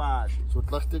 up on bad. So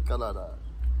plastic Canada.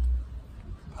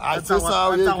 I That's just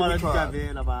how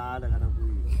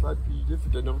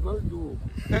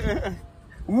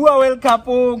Who are well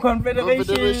couple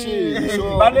confederation?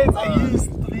 Valeta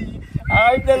history.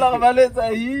 I tell our Valeta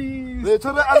history. They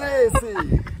told me I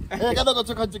got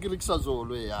to catch a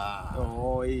Rixazolo.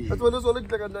 Oh, that's what is all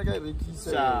like a Ricky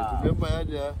said.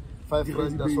 Remember, 5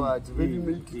 friends, that's why it's very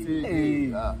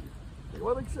milky.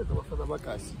 What except for the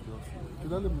Macassi? You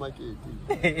don't like it.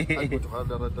 I go to have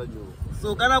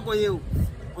so can I go you?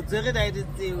 What's the I did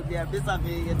say they are better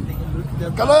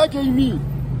than Kala gave me.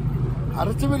 I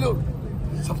don't know.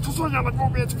 Some to soon, I'm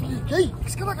going to be gay.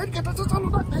 It's going to get a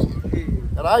total of that.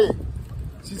 And I,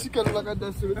 since you can look at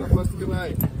that, the first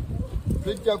guy.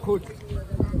 Take your coat. I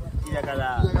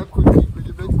could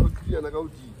and I go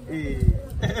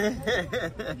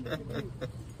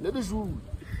let us rule.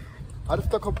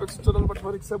 After complex total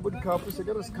mathematics, somebody carpus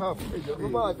again a scarf.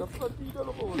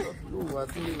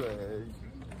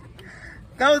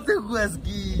 Count the was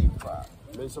give.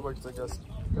 May so much take us.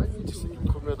 I need to see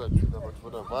you for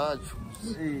the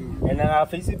value. And I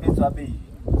face it to be.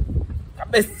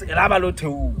 Best Rabalo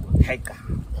to Heka.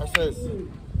 I says,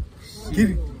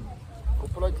 Give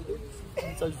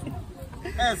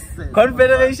Yes.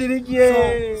 Confederation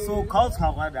again. So calls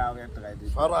how I tried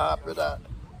it. Farah,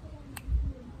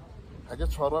 I get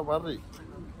Farah Barry,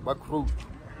 Macro.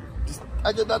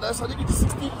 I get that I saw it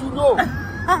 60 to know.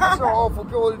 So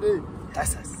for all day.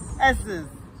 Essence.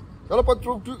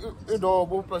 Galapatruk to you know,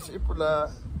 more plus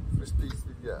Ipula.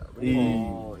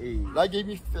 Oh, I gave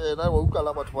me fair. I will call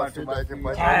about what I can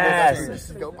buy. The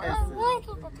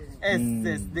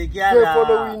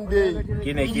Following day,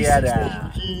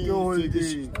 Kinekiada.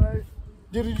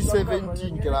 During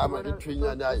 17 grammar between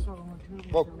and I.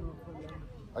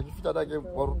 I give that I gave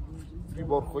 3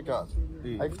 more quickers.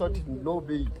 I thought no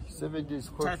baby, 7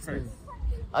 days.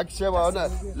 Actually,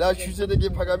 last Tuesday, they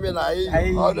gave Pagamela.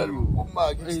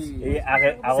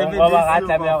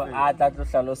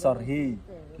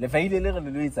 Le faile le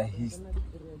re le etsa history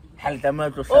Halta ma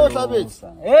tlo Oh, hlabetse.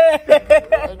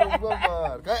 I don't go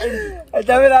mar. Ka endi.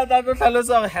 Tabela ta tlo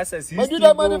hlalosa ha sa si.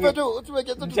 Madula mane feto o tswe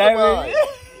ke tse ba.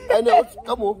 Ane o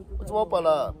kamo o tswa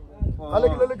pala. Hale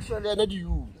ke le kshale yana di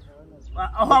u.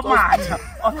 O matha.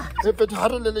 E feto ha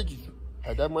re le ke.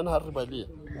 Ha da mane ha re ba le.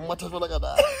 Matha tsela ka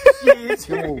da.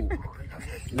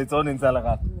 Le tsone ntsa la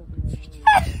ga.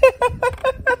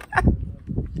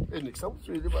 Ene sa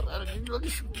tswe le ba ra ke di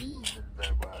shuti.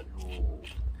 Ba yo.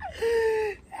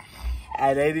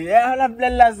 Already, la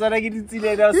blella zona ke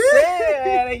ditsile da se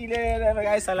re ile re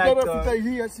ga sala Ke to. re fita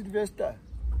hi ya Sylvester.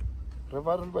 Re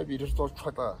va re ba bile re tlo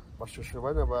tshwata ba shoshe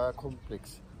bana ba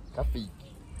complex ka fake.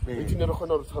 E tsine re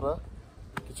gona re tshwara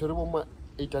ke tshwere bo ma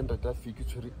 800 a fake, ke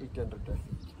tshwere 800 a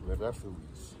fake. Re ra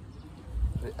fewis.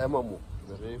 Re ema mo,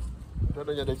 re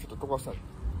tana ya da fita to kwasa.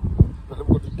 Re le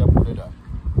go tita polela.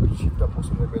 Shifta po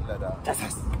se rebella da.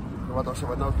 Tasas. Re va to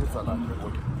sheba na o tsala.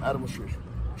 A re mo shoshe.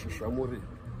 Shoshe a more.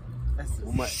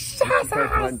 Uma 5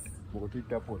 rand mo go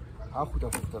tita pola. Ha go ta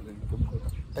fita le ke mo.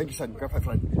 Thank you son, ka 5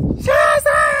 rand.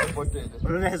 Shasa.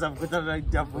 Re sa mkota ra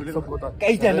ditapole. Ka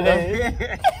itana re.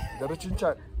 Re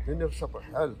chincha, ne re shapa.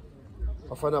 Hal.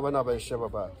 Bafana bana ba sheba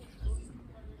ba.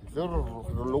 Re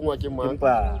longwa ke mang.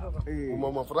 O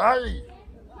mama fry.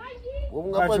 O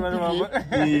mga pantile.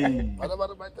 Bana ba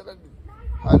re ba tela.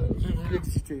 Hal re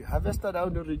existe. Harvester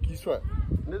down re kiswa.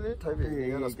 Ne le tabe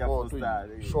ya sport.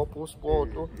 Shop sport.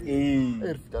 E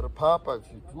fita re papa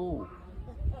fitu.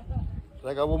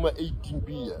 Raka bo ma 18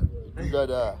 bia.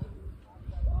 Dada.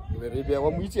 Re be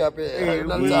wa muitsi ape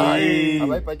la tsai.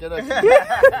 Aba ipakela.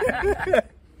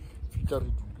 Fita re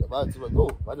duka ba tseba no,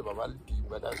 ba le ba ba le ting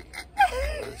ba da.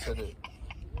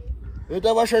 E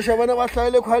ta ba shasha bana ba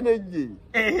hlaile khwaneng.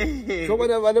 So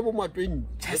bana ba le bo matweng.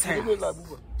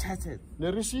 Chatsets.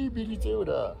 Ne re si bilitse o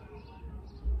da.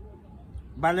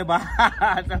 Ba le ba.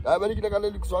 Ba ba le ka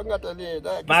le kuswa ngata le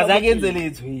da. Ba za ke ntse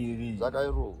le tshwiri. Za ka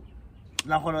ero.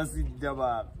 La khona se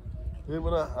ditaba. He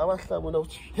bra aba hla mona o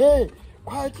tshi. He,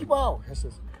 khwathi bao. Yes.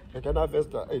 E kana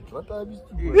vesta, e trata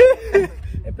bitsi.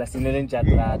 E plasine le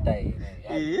ntjatrata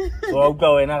ene. So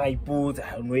uka wena ga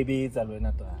iputsa, no e betsa le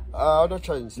wena to. Ah, no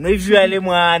chance. No jua le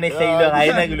mwane hlaile ga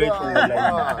ena ke lo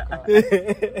tlola.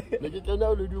 Le ke kana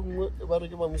o le dingwe ba re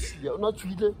ke ba mosia. O na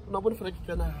tswile, o na bone fela ke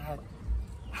kana ha.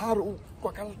 Ha re o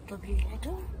kwa ka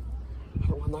tlhatlhatlha.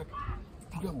 Ha wana ka.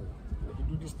 Tula mo. Le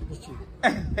do this thing.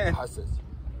 Hasses.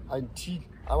 Until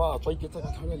aba tswa ke tsa ka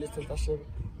thona le tsa shebe.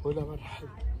 Ho la ba ha.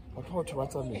 Ba tlo ba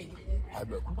tsamela. Ha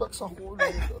ba ku ka sa go le.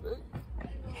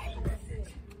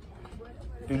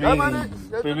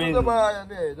 Pele ba ya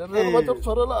ne, re ba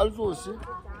tshwarela aljosi.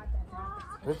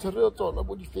 Re tsere tsona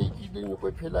bo di fake ding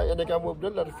go phela ene ka mo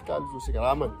bolela re fika aljosi ka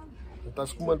raman. Ta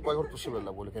skuman pa go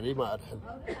tshebela bole ka le ma adhan.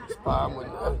 Spam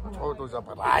o to za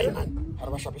pa raiman. Ha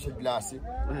ba shapisa glass.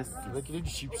 Re ke le di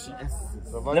chips.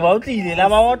 Le ba o tlile la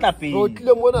ba o tla pele. O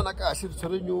tlile mona na ka se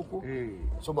tsere nyoko.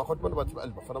 So ba khotmana ba tsaba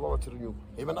alba fana ba tsere nyoko.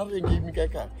 E bana re game ka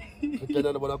ka. Re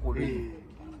kena le bona koloi.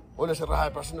 O le se ra ha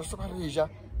pa se no so ka reja.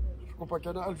 Ko pa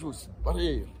kana aljosi. Ba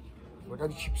re ka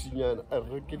di chips nyana.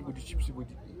 Re ke di chips bo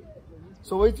di.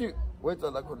 So wait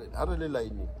la khole. Ha re le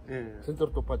line. Sentse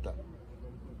re to pata.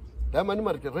 Da mani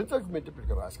mare ke rentsa ke mete pele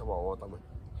ka ska ba ota man.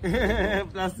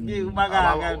 Plastic ba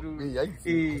ga du.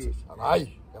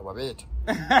 Ai, ya ba beta.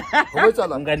 Ho wetsa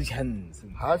la Nka di chance.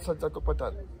 ha sa tsa to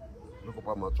patala. Le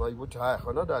kopa matswai bo tha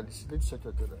gona da di sile di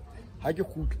seketela. Ha ke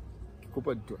khutla ke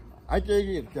kopa ditwa. Ha ke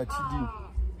ke ka tshiding.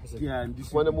 Ke a ndi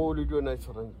Mwana mo le diona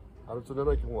tshwarang. Ha re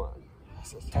tsona ke ngwana.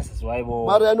 Tasas why bo.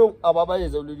 Mare anong aba ba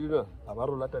yetsa le diona. Aba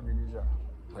rola tabeleja.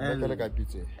 Ha ke le ka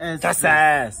pitse.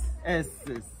 Tasas.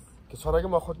 Ke tshwara ke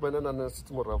makhot bana nana se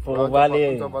tse morafo. For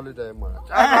vale. Tsa vale da ema.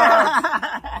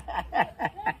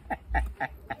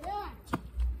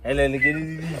 Ele le ke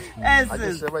di. Ha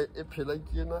ke sheba e phela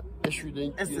ke ena e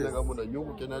shwileng ke ena ka mona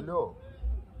nyoko ke na le yo.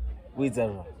 O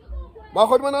itsa jwa.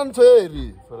 Makhot bana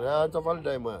ntsheri. For ya tsa vale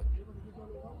da ema.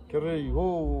 Ke re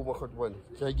ho makhot bana.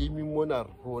 Ke gaming mona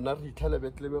ho na re ithela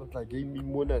betle me re tla gaming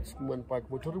mona Skuman Park.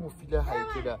 Motho re mo file ha e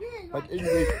kena. But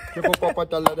anyway ke go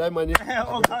papatala da ema ne.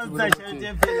 O ka tsa tshetse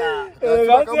phela.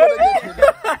 Ka mona ke phela.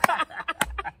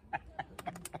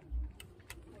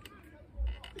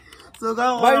 So ga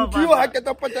go. Ba ntio ha ke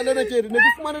ta patala ne ke re ne ke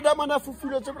fumane da mana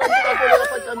fufilo tse ka ka go ya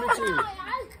patametse.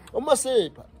 O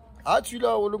masepa. Ha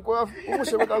tswila o le ko ya o mo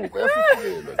sheba ka nko ya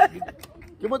fufilo.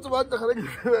 Ke mo tsaba tla gare ke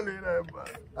fela le ena ba.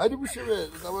 Ha di bushebe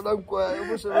tsa bona nko ya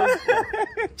mo sheba.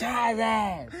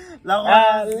 Chaza. La go.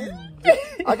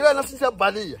 A ke la sisa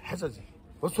bali ha sa se.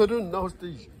 Ho tswere nna ho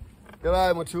stage. Ke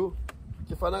ra motho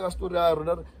ke fana ka story ya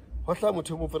rona ho hla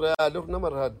motho mo fera le rona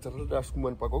mara re da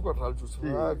Skuman Park go ra tso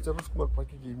ra tsere Skuman Park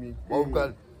gaming. Wa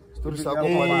utlwa story sa go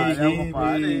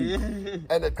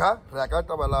ene ka ra ka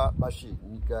tabala bashi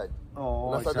nika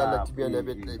la sa dala tibia le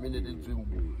betle mine le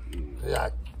tsumbu ya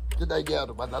ke da ke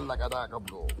re ba dalla ka da ka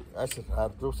blo a se ha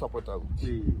tlo support out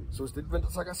so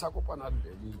statement sa ka sa kopana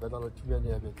le ba dalla tibia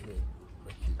le betle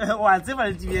wa tseba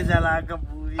le tibia jala ka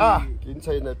bui ke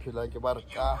ntse ina phela ke ba re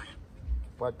ka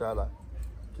patala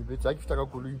ke be tsa ke fita ka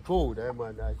koloi tlo da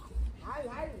mana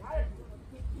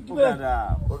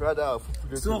Ogada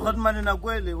so khotmane na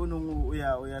kwele o nong o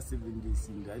ya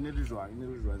 70 ga ine le jwang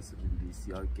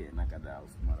 70 ya ke na ka da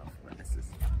fumara fumara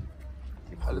ss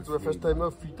It's the first time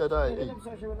I've fit that I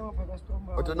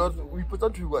but not we put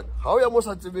on to one. How you must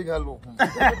have to make a look. I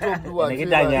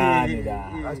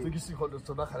think you see how the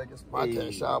soda like a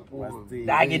smart sharp.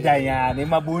 Dagitanya,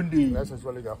 my bundi. That's as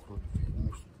well as a fruit.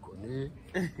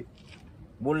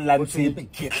 Bullan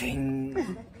kicking.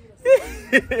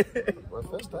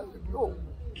 First time, yo.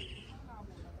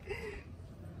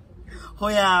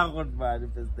 Hoya, good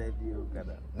man, first time you got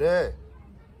it.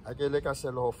 I get like a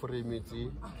sell of free meaty,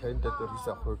 can't that there is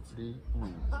a hurt free.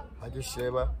 I just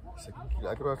shave a second kill.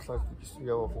 I got a for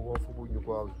when you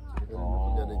go out.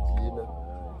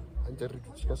 And the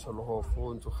rich of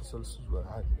phone to hustles were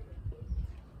high.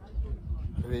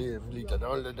 Really, the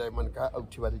only diamond car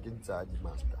out to against the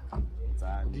master.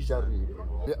 These are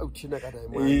the Uchina got a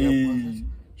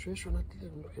man. She should not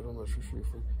live on a sushi.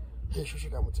 Hey, she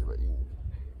should come to in.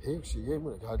 Hey, she gave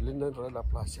me a Linda Rella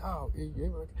Plus. How he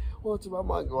gave it. What's my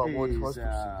man go on was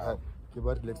give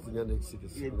out lifting an exit.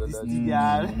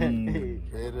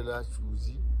 Very last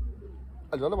Susie.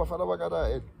 I don't know if I got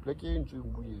a plaking to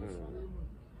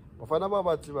my father about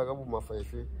my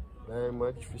face. I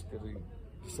much fistering.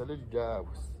 Salad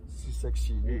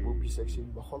C-section, B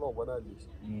section, but hollow what I did.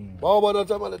 Bob,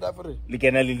 not a different.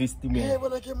 Likena list me.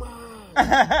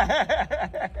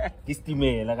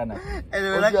 Istime la kana.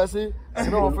 I say, I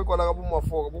know if I call a woman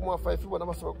for my 5 when I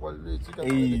was so quality.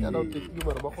 I don't take you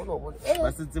about hollow.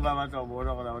 But since I'm not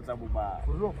about Tabuba,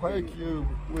 look like you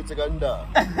with a ganda.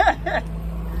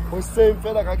 Who same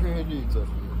fella I can hear it.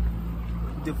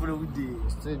 The following day,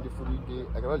 stay the following day.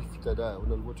 I can't fit that.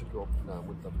 When I go to go up now,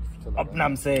 up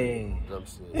namse.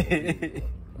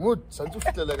 Mood, Santu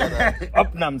fit like that.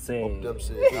 Up namse. Up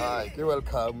namse. Ah, you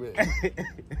welcome.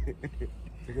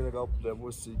 Take it up the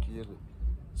most secure.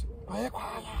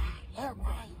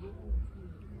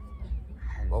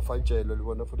 I'll find jail.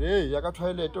 Wonderful. Hey, I got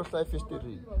toilet to life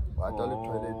history. What are the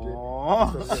toilet?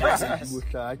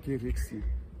 Mushaki Rixi.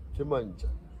 Kimanja.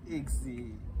 Ixi.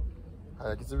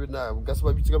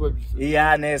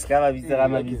 Yeah, Nes Kava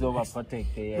Vizama Vizova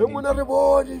protect. You want to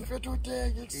reward if you do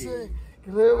take it. Say,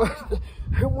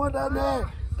 you want to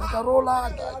Takarola.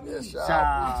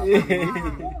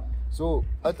 So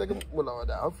I take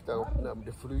Mulada after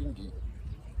the following day.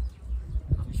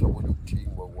 So when you think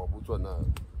Wabutana,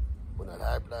 when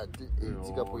I have that,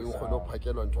 Singapore, you cannot pack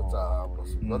it on Tata,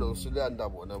 not Australia.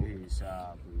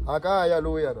 Agaya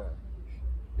Loyada.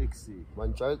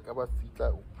 One child cover feet.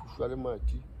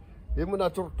 Mati. Emuna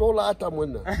tortola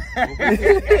atamuna.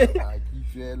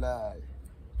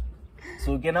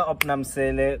 So kena opnam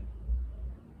sele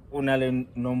unale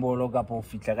nombolo kapo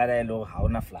fitla ka dilo ha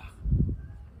ona flag.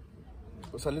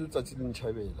 O sa le letsatsi le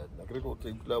ntšhabela la ke re go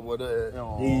tla bona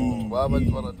ba ba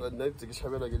tswana twa nna tse ke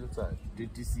tšhabela ke letsatsi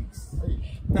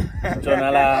 26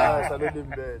 Jonala sa le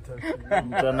mbetha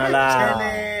Jonala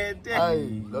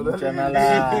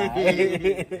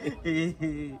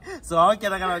so ha ke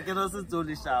raka ke no se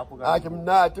tsole shapo ka ke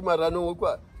mnati marano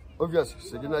kwa obvious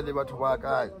se ke na le batho ba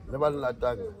ka le ba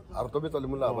latang a re tobetsa le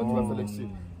molao ba tla Felix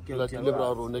ke la tile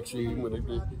bra ro next year mo ne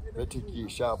be take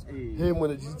sharp hey mo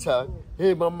ne ditsa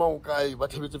hey mama o kai ba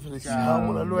thebetse Felix ha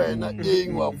mo na le wena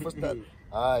eng wa first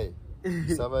ai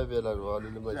saba vela ro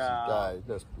le ma chikai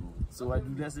that's true so wa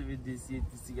dula 77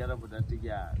 sigara bodate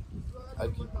ya a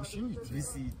di pushi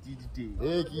visit dite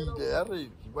ki there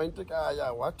ki bante ka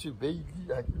ya what baby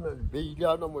a kina baby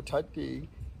ana mo thate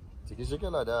ke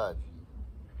sekela da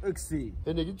Exi.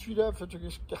 And they get you there for to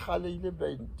get Halley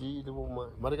Bendy, the woman.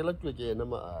 Margaret again.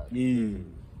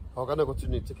 How can I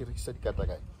continue to take a reset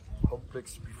category?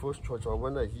 Complex before church or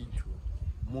when I heat you.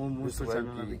 More social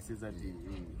analysis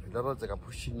that was like a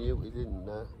pushing you within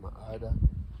Maada,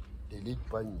 the lead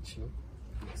punch.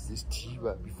 This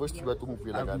Tiva before Tiva to move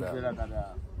like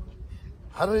that.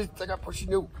 How does it take a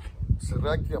pushing you?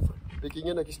 Seraki of taking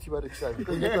in a Kistiva exam.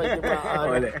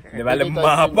 The Valley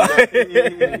map.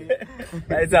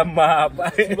 It's a map. I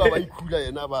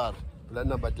could never.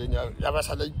 Lana Batenia,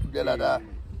 Yavasala together.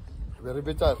 Very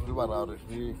better.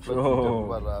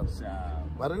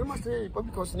 But I must say,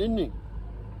 because Nini,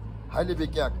 highly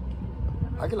big yak.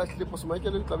 ha ke la clip so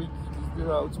Michael le tlabe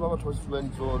dira o tsaba batho ba se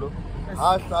ntsolo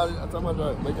ha hla a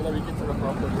tsamaya Michael a beketsa ka fa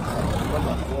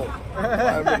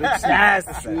yes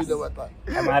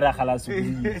mara khala su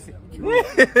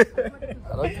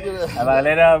aba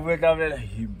lena bua ka bela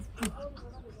him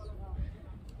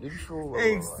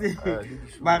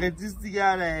ba re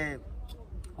tsikana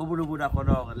o bolo bona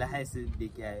gona gore le ha e se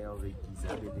beke ya o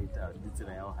rekisa be leta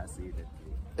ditsela ya o ha se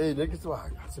ne ke tswa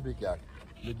ha se beke ya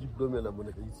le di blomela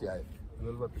mona ka itse ai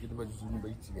no le ba pekete ba dizuni ba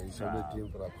itse ga isa le teng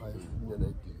for a price nya na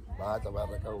ite ba tla ba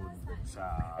reka o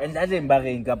and that in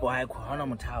bareng ka po ha khona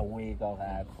motha we ka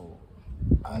ga kho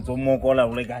antso mokola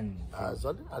o le kane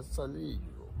azali asali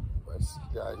ba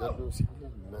sika ya no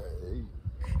sikile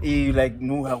like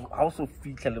no how so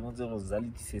fitla le motse go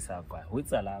zaliti se sa kwa ho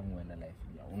etsalang wena life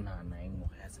ya una na eng mo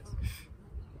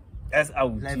as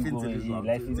out life in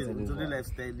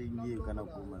lifestyle ye kana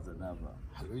go matsana ba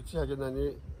hallo itse ga ke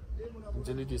nane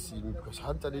ntse le disini because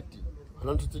ha ntse le ti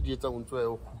hona ntse di etsa ntse ya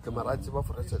go ke maratsi ba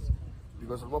forests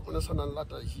because ba pona sana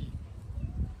lata hi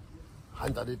ha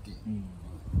ntse le ti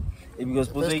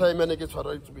because first time ene ke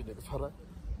tshwara itsubile ke tshwara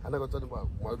ana go tsane ba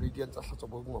le di ntsa hlatswa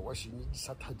bo ngwa washing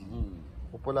Saturday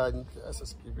o pola ntle a se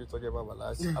skipe tsa ke ba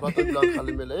balasi a rata dula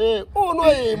khalemela o no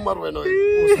marweno o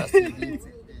sa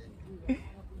sibitse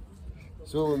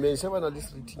so me se bana le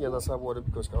sritinyana sa bona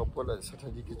because ka pola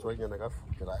Saturday ke tswanyana ka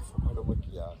fukela ifo kana mo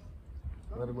ke ya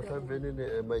re mo tlhabene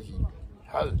ne mahi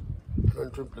hal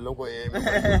non triple logo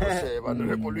se ba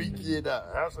no ko lo ikieda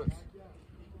ha so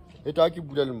eta ke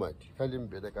bula le mati ka le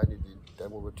mbele ka ne di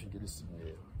tamo bo thingele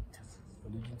sinye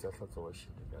le di tsa tlhatsa wa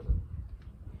shit kana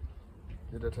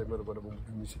ke da time re bona mo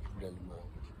dumisi ke bula le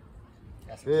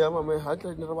mati ya mama ha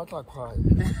tla ne re batla khwa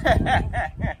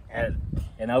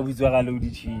ena o bitswa ga lo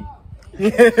di chi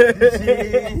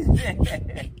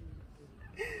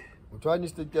Mutwani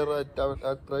stekera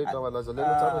try ta wala zale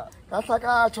mutana ka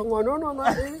hlaka tshongwa no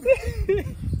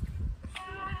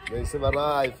le se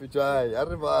bara ifitwa ya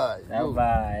re ba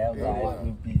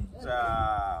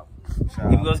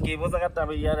because ke botsa ka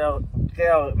taba ya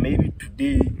maybe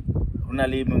today una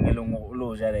le mongwe le ngo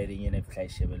lo ja le ding ene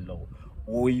flash bello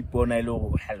o ipona ile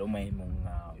go hello my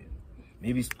monga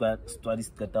maybe study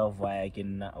stata via ke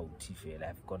nna out fela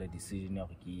I've got a decision ya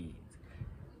go ke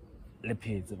le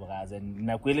phetse braza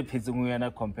na go le phetse ngo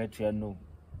yana compared to ya no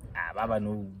baba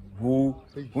no go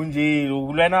nje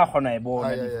o lwana gona e bona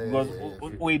because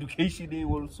o education e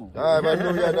also ba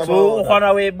no ya na so o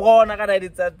gona we bona ka di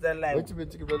tsatsa life o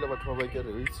tibetse ke bela batho ba ke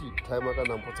re itse time ka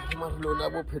nampo tsa ke mare lona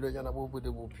bo phelo nyana bo bode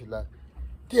bo phela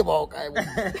ke ba o kae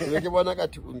ke bona ka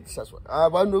thibo ntsa swa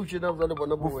ba no tshena ba le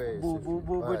bona bo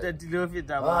bo tatile o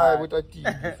feta ba bo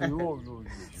tatile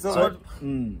so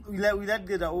we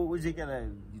get o jekela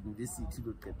university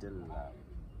go ketella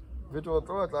veto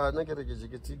tlo tla na ke re ke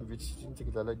jeketse university ntse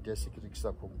ke tla dia security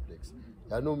complex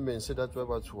ya no mense that wa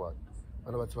batswa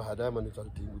bana batho ha diamond tsa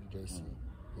teng di guys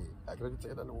a ke re ke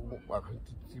tsela le mo account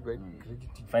ba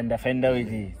credit fender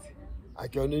with it a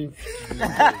ke one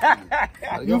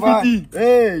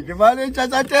ke ba le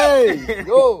tsa te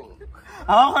yo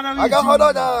ha gona a ka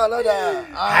gona da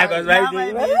I was right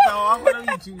there ha gona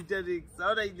ithuta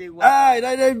sa ona ile wa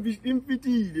na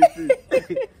impitile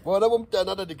bona bo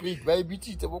mtana da degree ba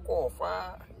ibitite bo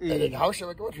kofa ha o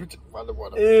sheba ke ba thuti ba le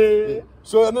bona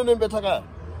so ene ne mbetha ka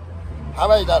ha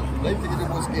ba idala la itse ke le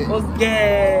boske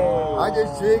ha ke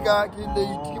shega ke le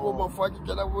itike bo mafaki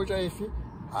ke la bo jaifi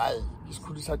hai ke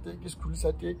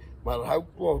skhulisa te mara ha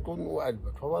ko no alba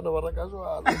thobana ba raka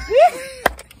jwa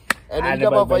ene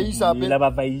ba vaisa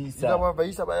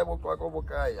ba ya botwa ko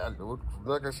bokai allo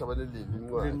tla ka shaba le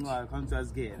ngwa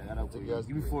contrast ke kana go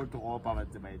give me photo go pa ba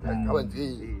tseba ita ka ba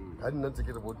ntse ha nna ntse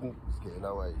ke re botin ke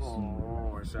la wa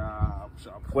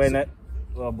sharp wena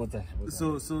wa botsa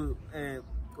so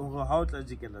how tla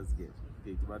jikela zge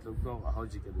ke batla go how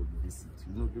jikela university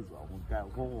no ke zwa go ka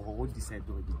go decide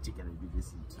go jikela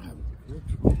university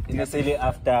ina sele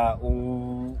after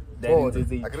o then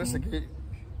ntse agrese ke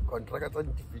contract tsa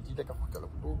difitile ka gotla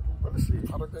go ba se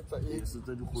tharaketsa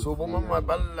so bo mama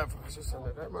balla fa se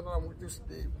sana ka mana mo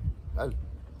tse al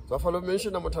so follow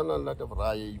mention na mothana la ta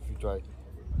braai ifitwa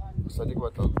sa ne ke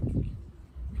batla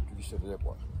ke se re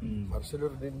kwa Marcelo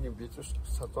re ne bitso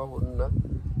sa tswa go nna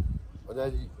ona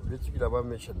di bitso ke la ba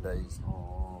merchandise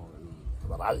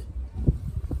braai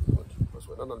ba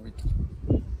so na miti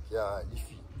ya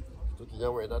ifi to ke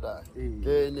ya wena da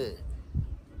ke ne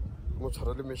mo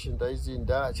tshwara le merchandising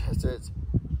da tshetse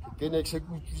ke ne ke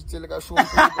kutsitse le ka shop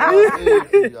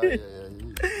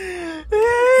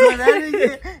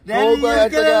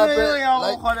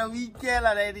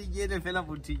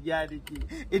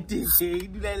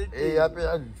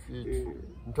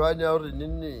ntwane ya gore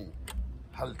nne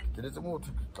hal ke letse mo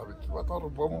thu ka be ke batla re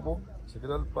bombo se ke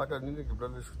na le plaka nne ke bla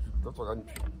le tlo tswa ka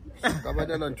ntho ka ba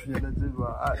dela nthunyana tseba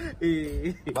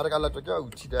ba re ka latwa ke a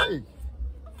uthida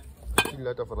ke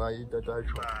la ta fry ta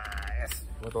shwa yes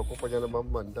ba tlo kopanya le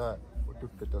mamanda o tlo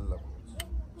ketella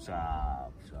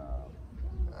sharp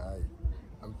ai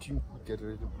am team ke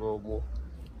re promo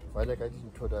ba le ka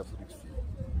dintho da Felix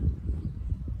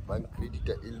bank credit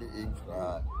ile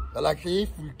infra la ke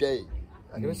full day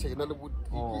akere se na le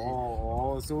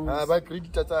so ba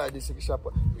credit tsa di se sharp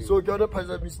so ke ona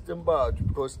phasa system ba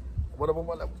because bona bo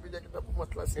mala bile ke ta bo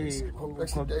classes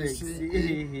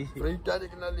complexity rate ya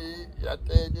ke na le ya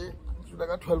 10 sula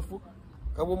ka 12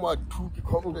 ka bo ma 2 ke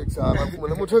complex a ba mo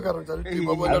le motho ka rentsa le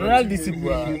tiba bona re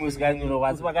discipline mo se ka nno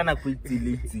wa tsba kana go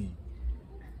itsiletse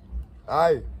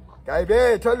ai ka ibe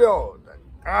tholyo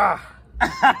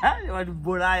wa di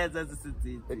bolaya tsa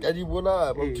setse ka di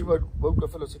bola ba tšiba ba utlwa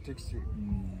fela se taxi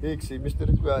taxi Mr.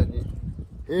 Tswane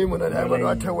mona diamond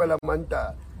wa thewela manta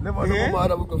le bona mo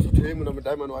Maada bo go se mona mo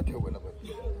diamond wa thewela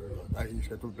manta ai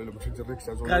se to le motho re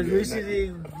xa zo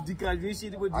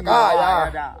graduation bo di ya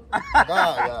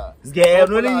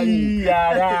zgero le ya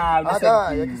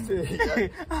ya ke se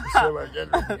ba ke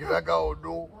le ka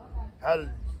ono hal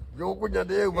yo kunya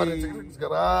de ba re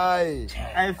tsgarai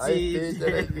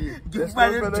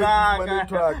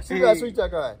truck sika so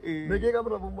itaka me ke ka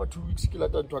bona bo 2 weeks ke la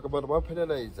tantwa ka ba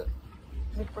phelela itsa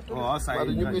ba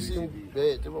re nyume sing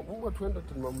be te ba bo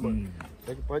 200 mamma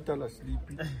ke patala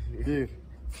sleepy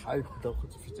ai go ta go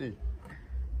tsfitse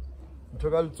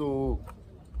nthokaltso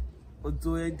o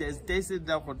tsoe tse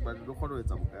da go ba le go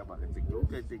etsa go ka ba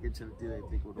ke tšhelete ya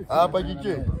tse go ba ke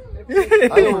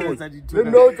le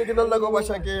no tse ke nna go ba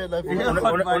shakela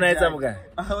ona etsa boka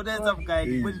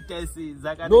ke bo di tse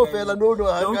za ka no fela no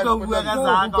ka bua ka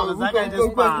zaka je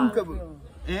spa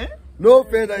no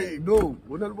fela no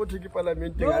bona le botho ke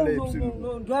parliament ga le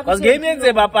because game entse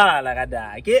ba pala ka da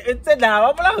ke entse la ba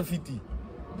bola go fiti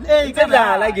ke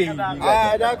la game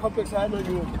da complex ana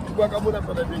yo kwa ka mona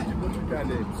parliament ke botho ka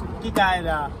le ke kae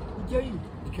da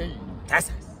ke that's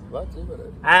what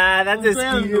that's a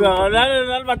skill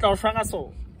la ba tla shwa ka so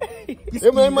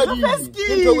ma di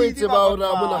ke tlo wetse ba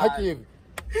ora mona ha ke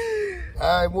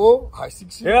ai mo ha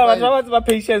 6 ba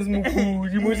patience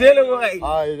mokudi mojele go gai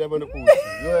ai da bana ku yo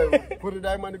gore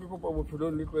diamond ke kopa mo phelo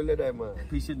le tlwele diamond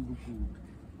patient mokudi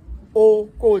o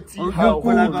kotsi ha go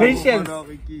patience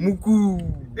mokudi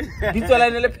di tswela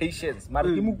le patience mara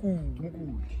ke mokudi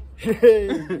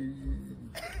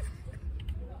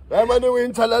diamond we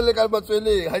nthala le ka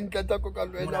batswele ha nkata ko ka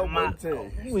lwela o bontse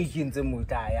o ikentse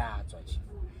mota ya tswa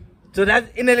so that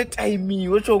in a time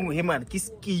what wrong with him man ke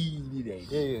skill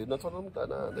there na tsona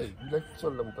mtana le dila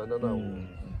tsolla mtana na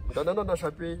mtana na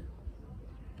shape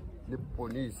le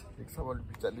police ke sa ba le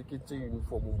bitsa le ke tse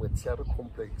uniform mo tsare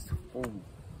complex phone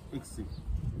exit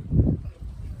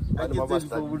ba ba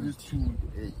sta for the two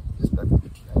sta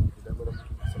biti da ba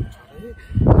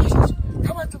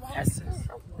yes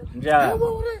ja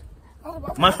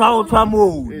maswa twa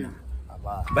mo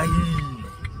ba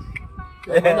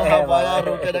Ena ha ba ya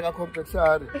ro ke ka complex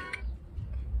are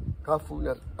ka phone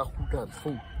a khuta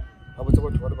phone ha botse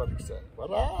batho ba ba bikisa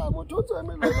bara motho tsa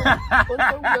me le o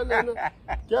tsa o le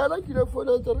ke ala ke le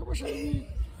phone tsa re bo shani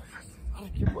a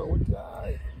ke ma o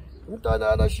tai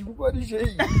mtana na shi kwa di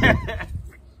shei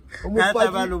o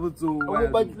mo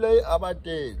batle a ba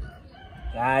teng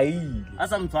ai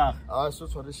asa mtshwara so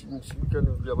tshware shi ke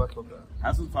no ya ba tloka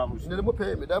ha se tshwara ne le mo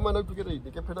pheme da mana tu ke re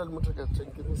ke phela le motho ka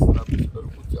tsenke re sala go tsela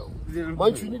go tsao ma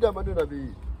tshuni da mana na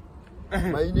be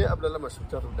maine a bla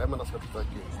masuta re da mana sa tsa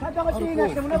ke ka tlo go tina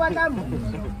se mo ba tamo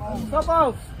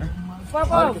fuck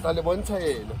ke tla le bontsha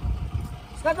yena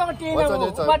ka tlo go tina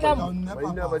ba tamo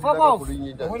maine ba dira go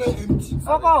linyida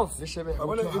fuck off le shebe ha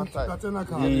ka tsena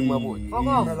ka fuck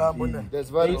off that's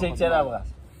very take tshela bra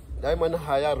diamond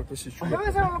ha ya re ke shishu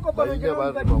ke sa lo kopana ke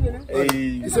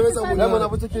ke sebetsa mo diamond a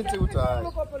botse ke ntse o tsa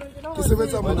ke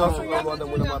sebetsa mo na fela bona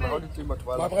mo na mara ha di tsima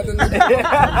twa papa le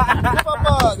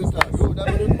tla so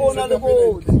diamond bona le bo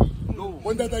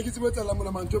mo nda ta ke sebetsa la mo na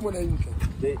mantwe mo na intle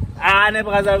ne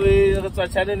braza re tswa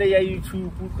channel ya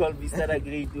YouTube called Mr.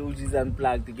 Great OGs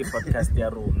Unplugged ke podcast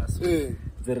ya rona so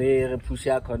re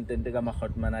pusha content ka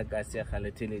magotmana ka se ga le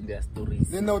telling their stories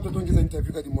le nna o totongisa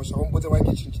interview ka di mosha go mpotse wa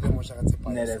ke tshintshile mosha ka tsepa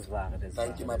ne that's why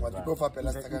thank you my brother go fa pela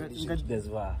sta ka that's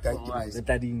why thank you le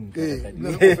tading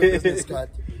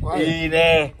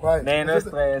ne no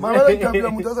stress mama le tabla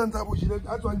motho sa ntsa bo jile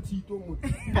a tswa ntito motho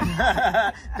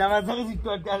taba tse di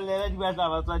totalela di batla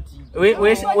ba tswa tito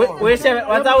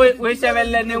we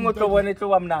shebelle ne mo tlo bone tlo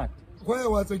wa mnat go ya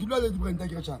wa tsa ke dula le di brenda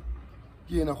ke re tshana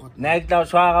ke ena go na ke tla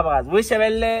tshwara bra we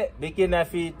shebelle be ke na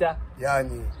feta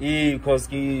Yani. Because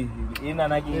in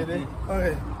an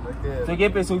so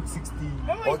get episode 16.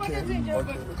 Okay.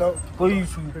 Go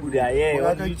YouTube,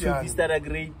 on YouTube, is that a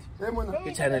great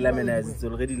channel? I mean, it's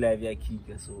already live, yeah, kick,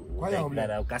 so I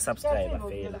can subscribe,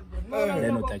 then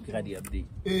I'll take the update.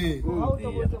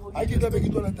 I get a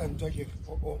big time, Jackie.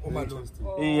 So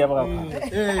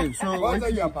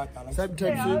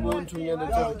sometimes you want to get a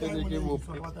game of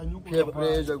peer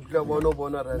pressure, one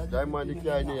bonus, diamond,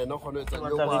 and no connect. No,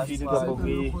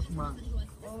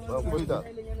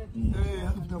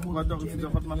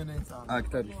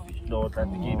 that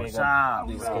game is I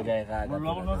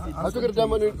took a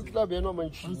diamond in the club, no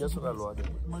man, yes,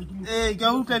 Eh,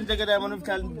 go can take a diamond of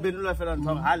Benula and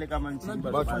Tom Hallegaman.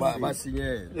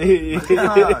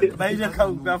 By the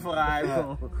count for I.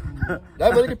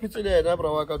 That very picture there, never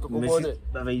walk out to go on it.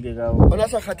 But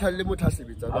that's a Catalimo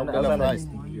Tassibit.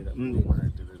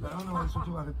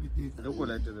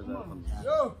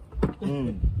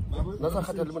 That's a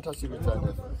Catalimo Tassibit.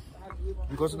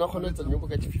 Because now connect and you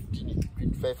get 15,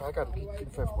 25, I can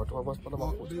 25, what was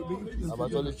Panama.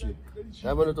 About all the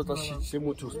I wanted to see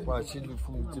to spy, she will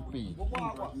food to pay.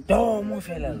 Don't move,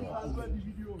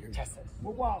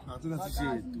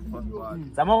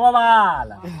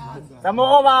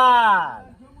 Samorobal.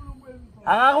 How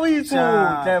are we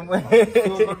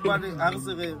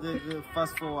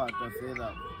fast forward,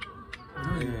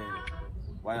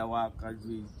 why I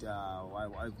graduate, why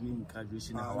I mean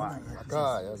graduation in Hawaii.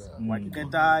 What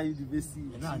get I university,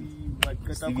 what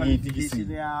get I qualification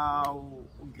now,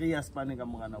 Gray Spanish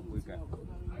Amana Wika.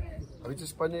 Which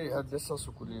Spanish had this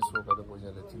Sukuli so by the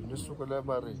Boyality, Miss Sukula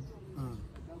Mari.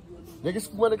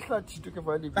 Next one, a clutch took a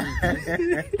value.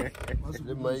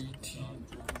 The mighty.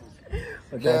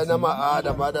 Then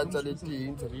Maada, Maada,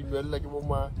 Taliti, to read well like a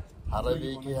woman.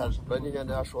 Haraviki has planning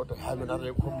and a short hand and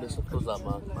a complex of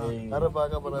Tozama.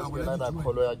 Harabaga Banascana,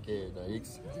 Colo again.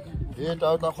 Get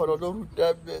out of Honolulu,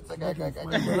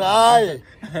 right?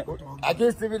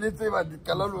 Against civility, but the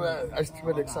Kalolu, I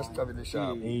still exhaust in the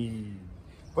shop.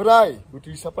 But I, which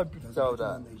is a picture of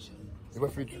that. You were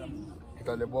fit. Get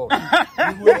on the ball.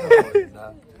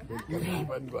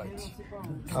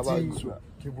 Tabansu,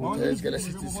 Kibuta is going to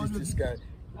see this guy.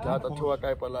 Tata to a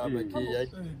guy, Palama,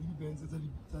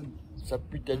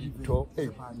 Sapita Dito.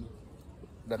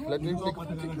 The flooding, I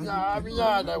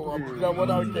want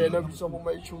out there and some of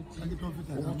my shoot.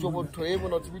 Who want to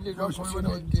even not really not so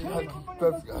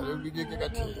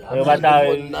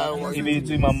now, give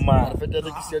to Mamma.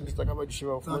 Frederick said to come and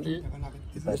show money.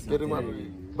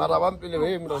 But I want to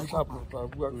him on top of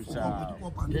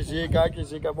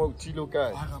Kizika Motilo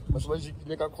guy. As well as you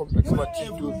make a complex what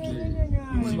you do.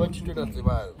 What you do at the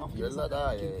bar. You'll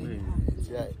die.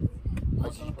 I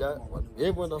see that one.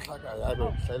 Everyone of I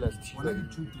don't sell us cheap.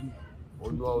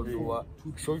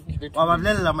 So,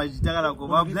 Babella, my Jagala,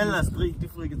 Babella Street,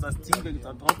 different as team, it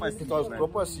was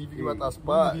proper CV, what as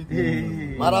bar.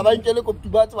 Maravan Teleco to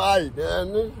Batway,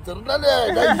 then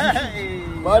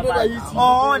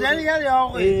oh, then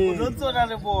you don't so that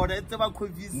the board, it's about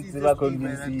convincing.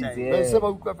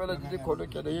 Several couple of the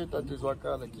colloquial that is what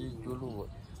kind of key to Lulu.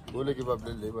 Will give up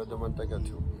the labor, the Montaga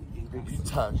too. It's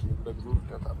hard, the group.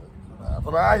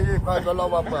 Fry, I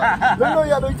love up. No,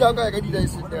 you don't talk like a day.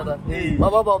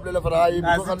 Baba Bob Fry, I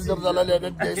don't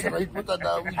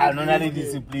have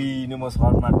discipline, you must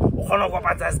hold man. Hold up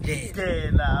at us.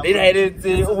 Then I didn't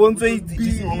say, won't say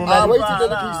this. I wait to the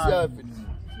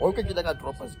okay, like a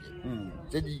droppers game.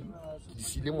 Teddy, the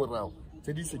Silimorao,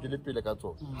 Teddy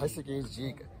Sekelepilacato, High against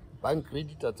Jake, bank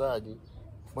credit at Adi,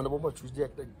 one of my Tuesday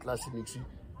classic mixing.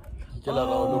 So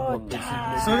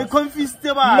you confused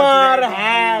the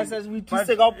as we just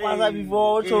up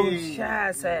before. We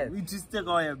just take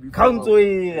our count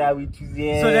away. So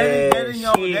letting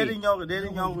you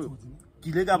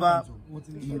Kilegaba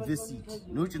University.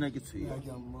 No, you like it.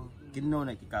 You know,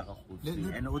 like a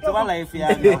and whatever life you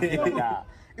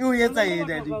yet I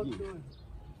did.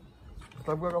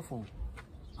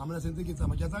 I'm going to send it to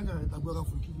my Jazanga. I'm going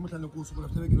to keep my course for the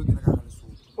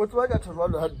what do I got to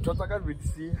run? Jotaka with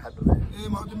sea had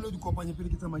the company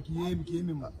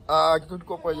came. I don't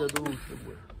company do.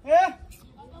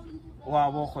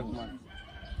 Wow, man.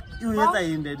 You yet I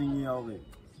ended in your way.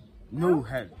 No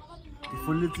help. If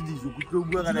you let this, you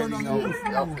could go and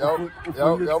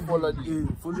so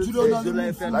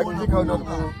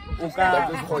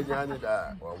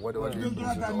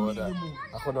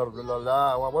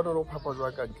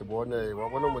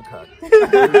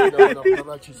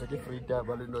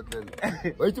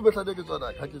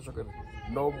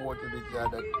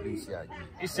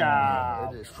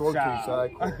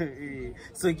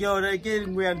you're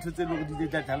again, we are to the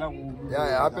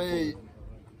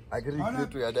I can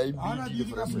read to Yada immediately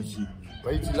for us.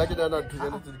 But it's like another to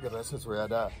the rest of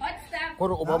Yada. For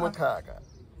Obama Kaga.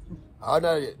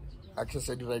 Ana access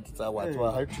right to our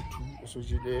hard to so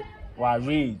she did. Wa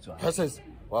read. Passes.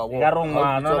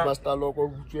 Master local,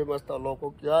 master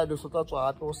local, yeah, the Sota to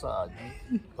Atosa.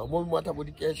 The more matter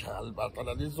would catch her, but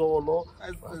on is all.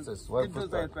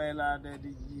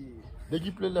 They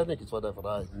keep playing like it's whatever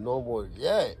I no more.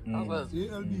 Yeah,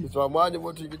 it's my money.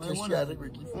 What you get to share, we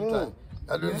give time.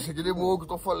 I don't see the more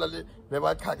to follow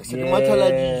never catch the matter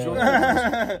like you.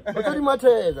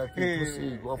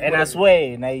 And I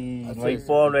swear, I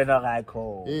fall when I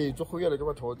call. Hey, to hear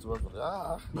about what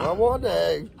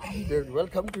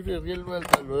welcome to the real world.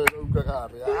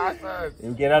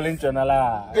 You get a lynch on a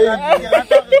la.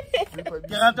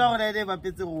 Get already, but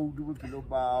it's a old below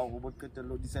what could the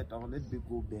Lord decide on let me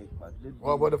go back,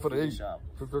 but what for the shop?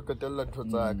 To tell that to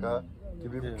Zaka,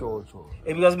 give him to.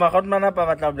 It was my hot man up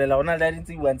of the Lona. I didn't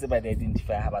see once about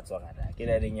identify Habatsona. Get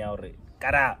it in your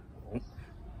cara.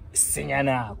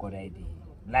 Sinyana, good idea.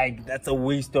 Like, that's a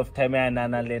waste of time and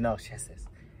Anna Leno says.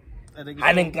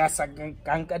 I think that's a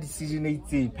canker decision.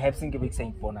 Perhaps in giving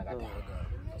saying Ponaga.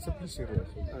 Simply serious.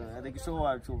 I think so.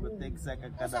 I should take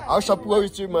second. I shall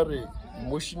with you, Marie.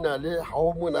 Emotionally,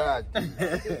 how monad?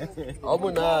 How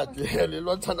monad? Hell,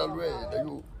 lots of way.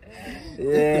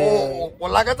 Oh,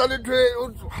 well, I got a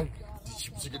little.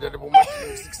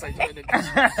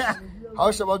 How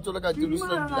about to look at you?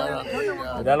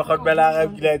 The hot bella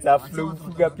glass are flew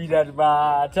to peanut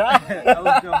butter. I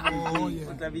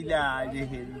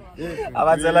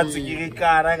was a lot to get a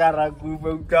car. I got a group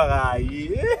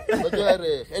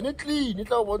and it clean,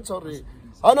 it all one sorry.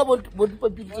 How about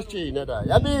what people say?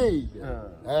 Yabi.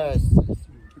 Yes.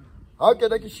 How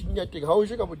can I get shooting? How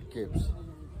is it about the games?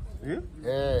 Yeah.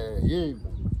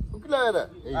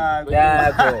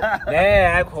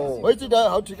 Yeah, I call. Why did I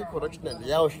how to get correction and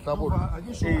the house trouble? How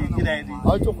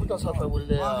to put us up with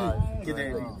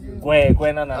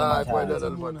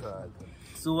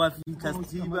so I think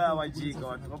Castiva, my jig,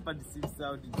 or open the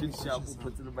 6,000 drink shop who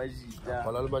put in the Majita.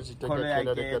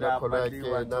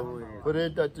 For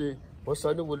it that was I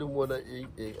wouldn't want to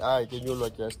I can you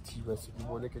like a Steve as you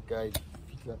want a guy.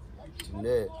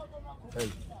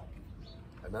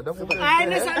 Another woman.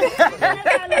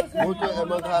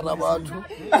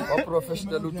 A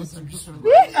professional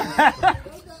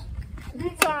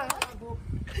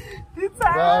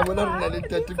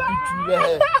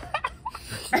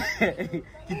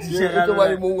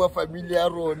familiar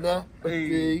Rona.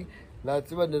 Okay,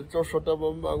 that's when the short of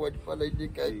what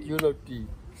you know.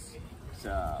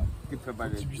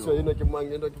 So you know,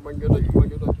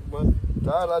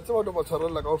 that's what about her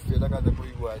like off the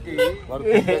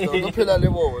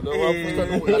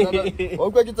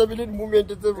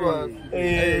movement.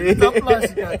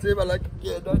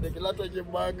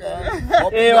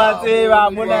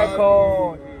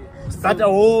 Start a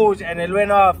hose and a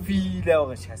winner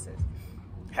feel of chassis.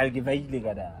 I'll give a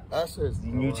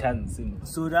new chance.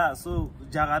 So that so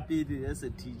Jarapi as a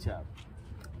teacher,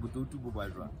 but to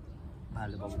Bobadra.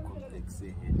 Complex,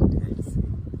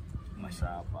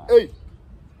 Mashapa. Hey,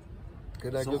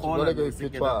 can I get to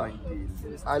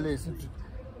I listen to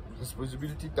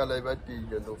responsibility calamity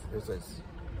and of SS.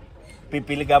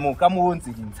 People come on,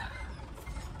 sitting.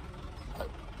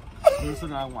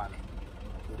 One.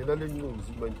 You know, news,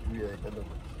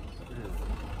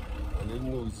 and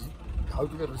news. How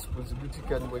to get responsibility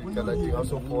can when you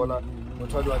also fall out.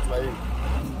 What I do at my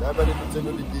never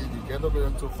generally did. You cannot be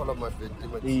to follow my friend.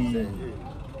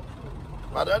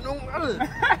 But I know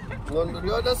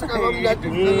the other side of that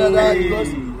because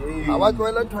I want to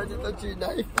try to touch it. I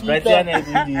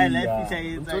left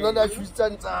it. So now that she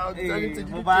stands out, I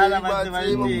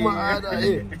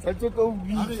took a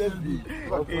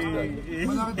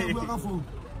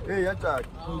hey, attack.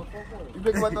 You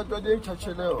make what I do,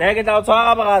 Chachel. Take it out,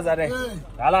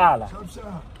 Alala.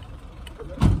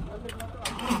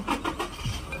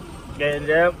 Get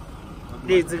them.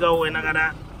 Need to go in. I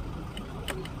got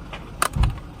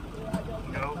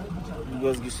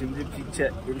because you the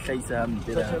picture inside some.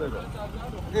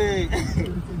 Hey,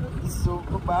 so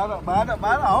Maada,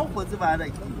 how was the Maada?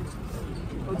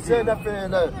 Say that,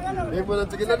 they will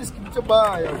take another script to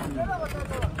buy.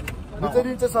 But I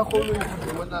didn't say a whole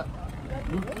lot.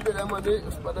 You put them on it,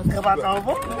 but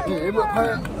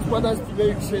I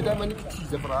say that many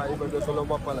cheese of fry, but there's a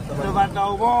lot of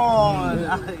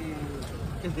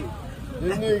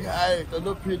you need I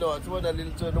don't peanuts, one a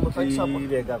little turn of like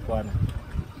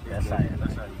yes, I am.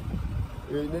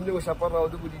 Then there was a part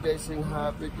of the good day saying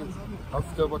happy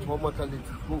after what Mama can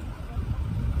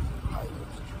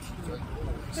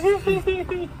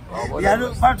Ya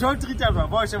no batho treat ba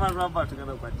ba she ba batho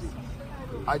kana kwa teng.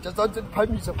 I just want to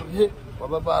punish for here.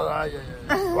 Baba ya.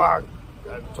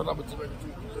 Thola botsiba dithu.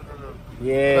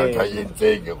 Yeah.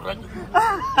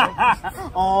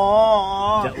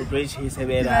 Oh. Ja udwech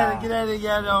hisebela. Kira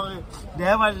no.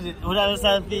 Never una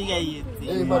something I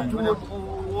Eh batho.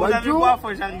 Batho ba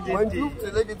for shang je. Batho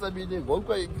tsele ke tsabile go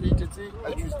kwa e create tse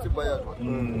a choose ba ya.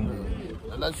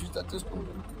 La choose at this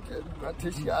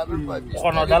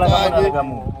Kono dala ba ka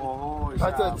mo.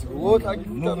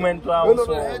 Movement wa o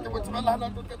so.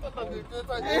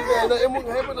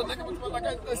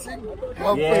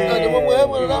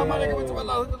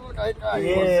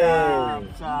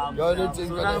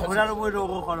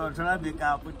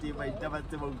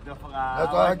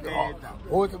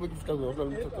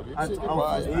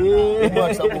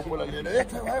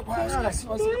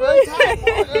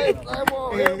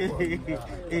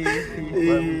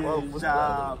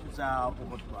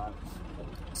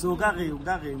 So ka re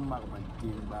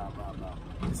marketing ba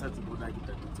sa tsebona ke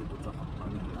tla ditse go tsa ga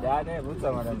Ya ne botsa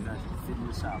ngwana nna.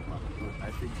 finish up.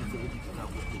 I think it's a good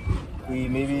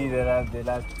Maybe the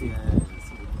last thing.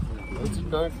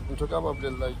 Talk about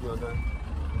like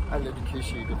an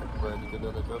education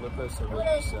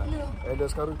and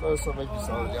there's current person like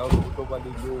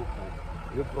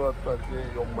you brought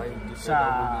your mind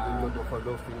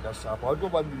sharp. I'll go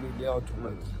back to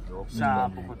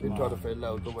sharp into the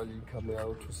fella come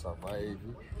out to survive.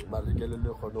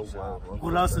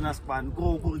 Lausena span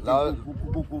go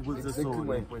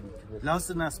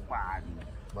Lausena span.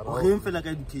 Re fela ka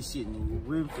education,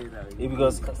 we fela.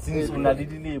 Because since una le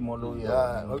dilemo lo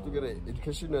yeah, how to get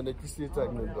education and existence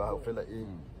no do how fela e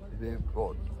be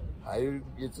broad. I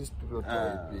get this to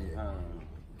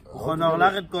Gona la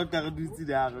re tkota re dutse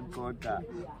le re tkota.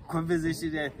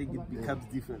 Conversation I think it becomes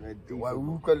different. Wa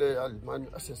ukale man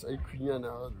assess I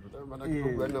kwinyana mana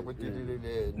ke go nna go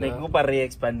telele ne go pa re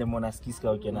expand mona skills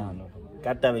ka o kena no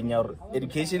ka tabeng ya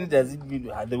education doesn't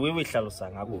mean the way we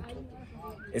hlalosang a go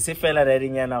e se fela re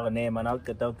dinyana go ne mana o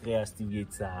qeta o create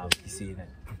certificate sa ha ke sena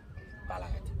bala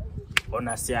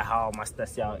ona se ha master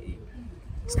se ha e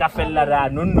ska fela ra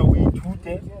no o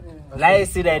ithute la e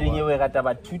se da dinyewe ka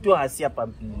taba thuto ha se ya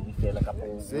pampiri fela ka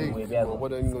we be go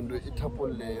bona ngondo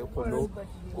ithapolle go no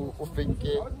o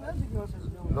fenke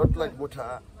not like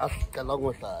motha a kala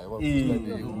go hlaya wa fela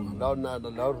now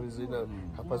now reason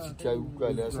capacity ya uka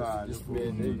le sa this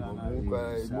man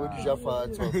mo di ja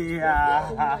fatso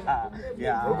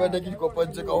yeah o ba da ke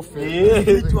kopantse ka o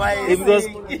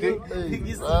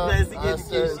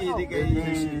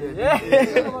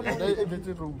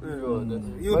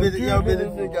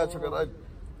because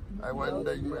I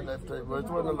wonder in my lifetime, but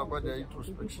one of the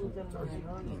introspection.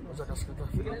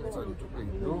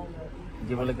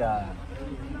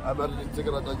 I'm not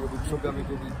taking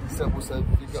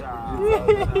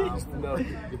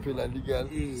a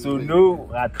so no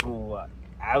ratro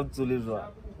out to live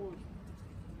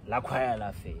la kwaya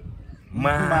la fe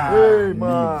man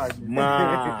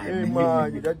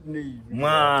that name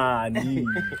money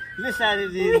le share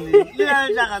le ja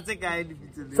ga tse kae di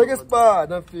bitse second spa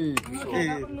na fe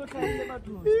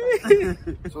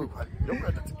so don't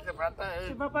let it get right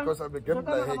because I'm the game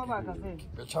like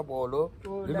the chabolo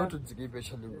you know to give a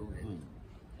challenge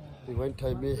the one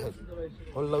time me have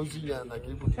all lousy and I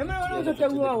give it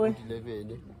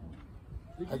 11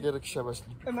 I get a shaba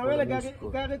sleep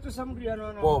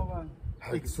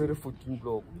I said 14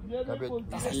 block. I bet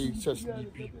just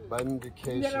sleepy, buying the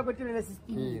case.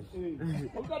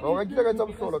 Oh, I get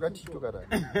some sort of got you together.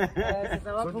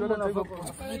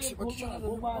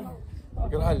 You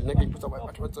can make put away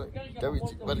what's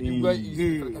but you guys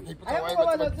easy.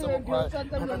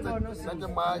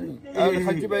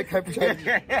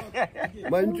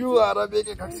 Mind you are a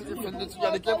big accident.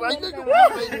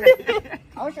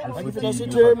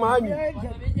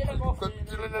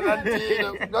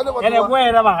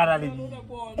 era bagara le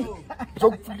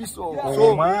so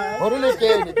orele ke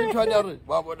ke tshwana re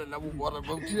ba bona la mo bona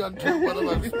ba uti an tshwana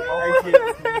ba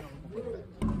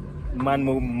man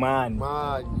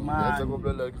ya tsa go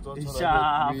blela ke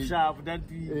sharp sharp that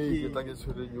be ke tla ke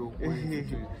tshwere yo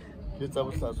ke tsa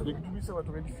bohlatso ke dumisa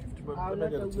batho ka 50 ba bona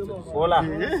ke tsa hola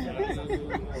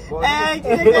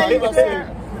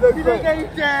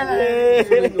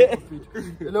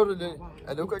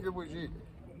le ka ke boji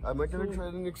I'm not going to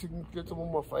try to get some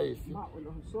more 5.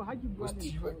 So, how do you go?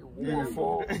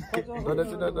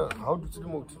 How do you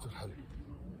move to Halley?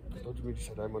 Don't make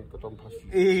sure I'm on the top of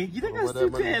you. You don't have to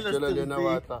tell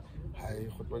us. I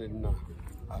put in now.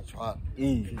 I try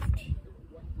 50.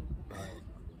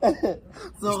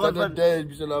 So, what day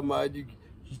is a magic?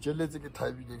 Jelly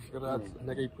Tabi,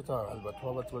 Nagay Puta, but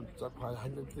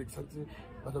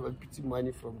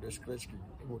money from the scratch.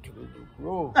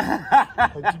 No,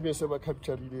 I give myself a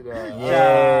capture leader.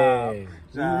 Yeah, you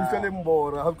tell him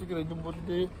more. I have to get a new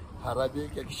day.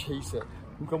 Arabic and chaser.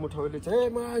 You come to toilet, hey,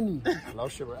 money.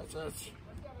 Lausher,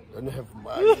 don't have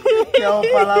money.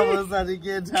 Palavras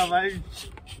again,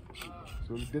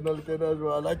 so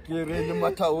dinner, I like you, no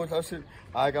matter what I said.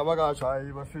 I got try,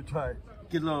 if you try.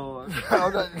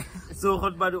 So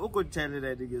hot by the Oko channel,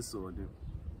 I think so.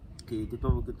 Okay, get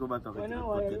over the tomato.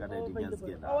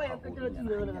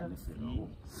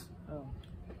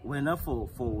 When for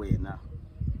winner,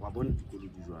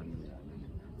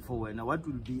 for winner, what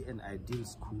will be an ideal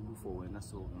school for winner?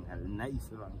 So,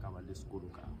 nice and cover the school.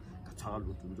 Child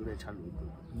to the child.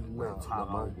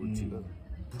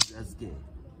 That's gay.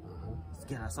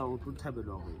 Scare us out to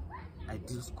table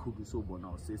ideal school so one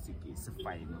now says it's a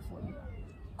fine for me.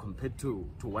 Compared to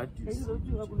what you see,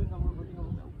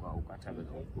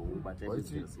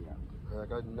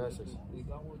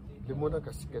 the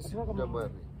monarchs the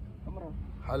money.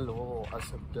 Hello,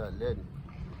 accept the land.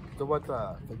 The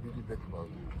water, the beauty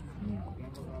background.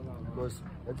 Because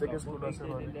I think it's good as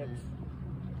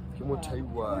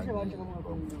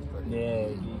yeah,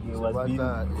 he was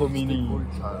being community.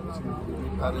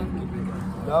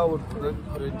 Now,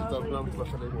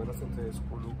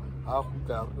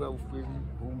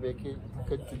 who make it,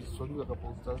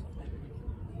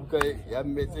 okay, I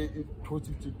made it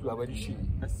totally to have a sheet.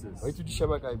 I to the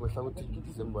Shabaka, I was out to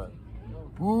December.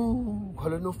 Ooh,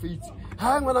 no feet.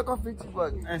 Hang on a coffee.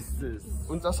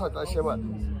 Und das hat Ashaba.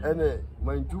 And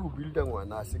my two building one,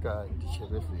 Asika, the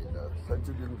sheriff, the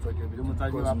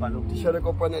sheriff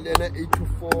company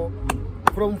 824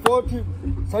 from 40.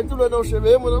 Santulo no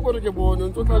Sheve, I'm not going to get born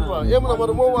and total one.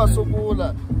 Emma so cool.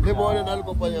 They born an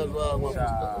alcohol.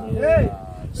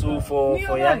 So for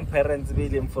young parents,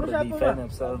 William for the defend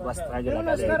themselves was struggling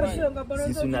education.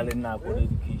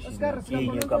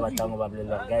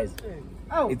 Guys,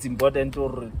 it's important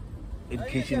to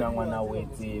education and one away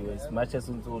as much as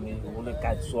only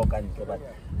catch so can but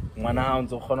one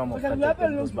hounds of Honor of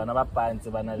Banaba Pants,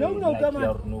 Banana, like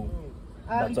your no.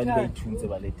 That's why they choose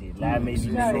about it. Maybe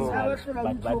but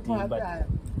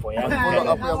for young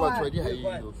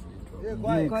parents,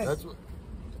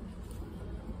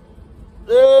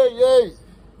 hey!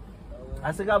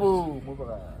 Asagabu,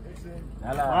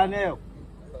 Hala.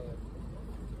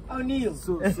 O'Neill.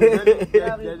 So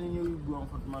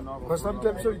but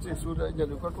sometimes it's so that you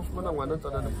got to one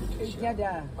another.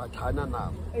 But Hannah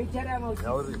now. It's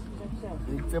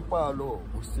a palo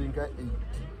who sing 80.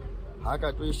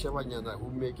 Haka to Shavanyana who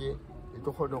make it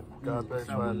to Hono Gabes.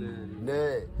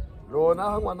 Nay,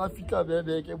 Rona Wanafika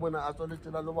baby, when I told it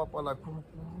to Lova Palaku.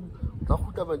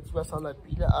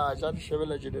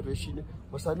 Generation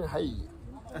was on high.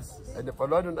 And the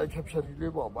Palon I captured the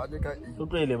labor, but they got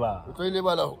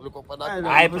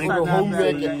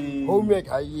homemade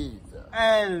high.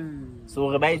 So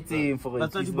rebating for the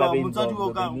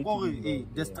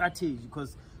strategy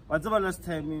because whatever last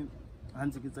time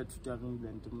Hans gets at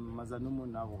England, Mazanomo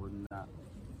now,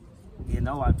 you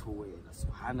know what to wear. So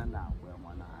Hannah now, where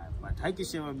one eye. But I can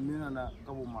share a million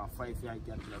couple more 5 years.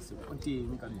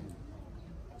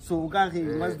 So,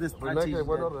 Gary, what's the strategy?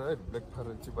 Black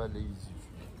parents are lazy.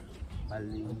 I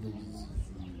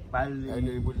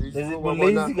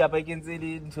can say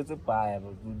into the pie.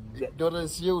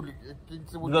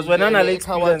 Because when I'm like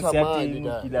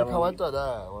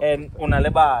and on a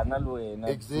leba,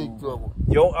 exactly.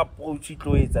 Your approach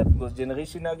is that because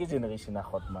generation after generation a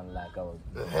hot man like our.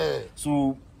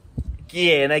 So,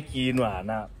 Kiana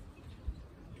Kinoana.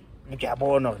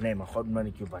 Born of name a hot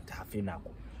man, but half an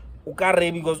hour.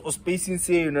 Because of spacing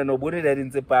say nobody that in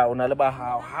the power on Alaba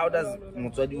how does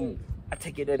Mutsadu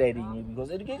attack it because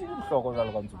education is so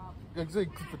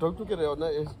exactly talk to get on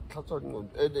a carton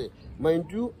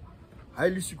mind you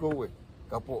highly go away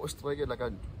Capo Australia like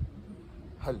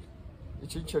Hal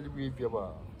it's actually be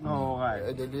no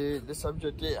right the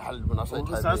subject Hal when I say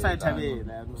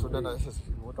so then I said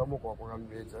what I'm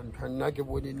and can not get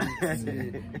what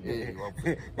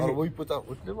we put up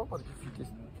with them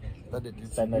that it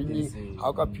is really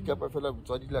how can pick up a fellow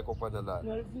like a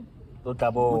panala. Let's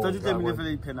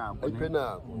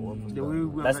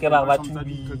get about 2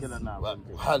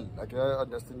 Hal, like I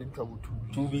understand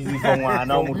too busy for one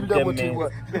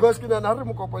because can another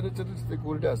company to the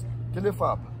stakeholders,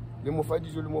 Telefab,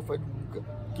 Limofadi, Limofadi,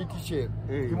 Kitty chair,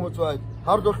 Timothy,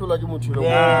 how do you like Mucho?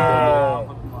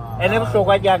 And I'm so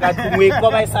glad I got to wake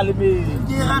up by Salimi.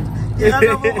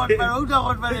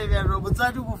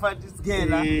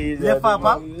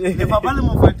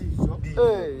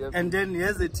 And then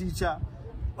here's a teacher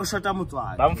o shota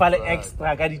motswadi ba mfale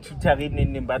extra ka di tutoring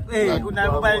neng but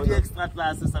una ba di extra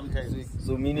classes sometimes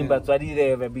so meaning batswadi they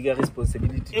have a bigger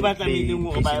responsibility e batla meaning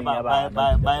hore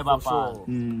ba fa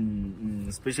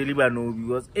especially ba no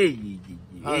because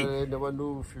ne ba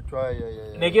no fitwa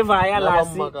ne ke vaya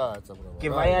lasi ke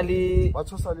vaya le ba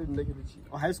tshosa le nne ke le chi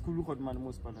high school go man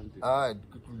mo spalante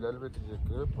ke tula le bete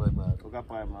ke primary ka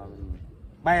primary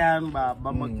bayang ba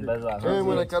mo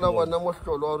mona kana bona mo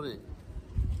hlolo hore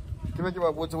ke be ke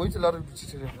ba botse o itse la re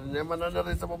ditshitse ne manana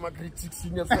re tsa bo ma grade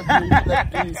 16 ya sa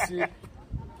di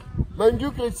man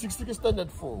you grade 60 ke standard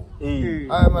 4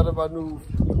 ai mara ba no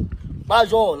ba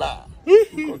jola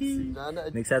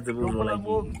next at the bola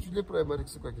le primary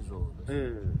ke kwa ke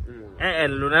jola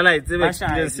lona la itse ba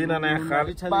experience ina na ga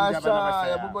ba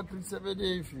ya bo ba grade 7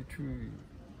 e fitu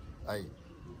ai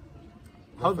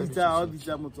how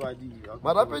bitsa motswadi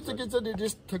mara petse ke tse di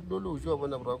technology wa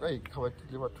bona bra ka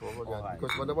ikhabatile batho ba bona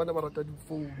because bana ba rata di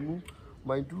phone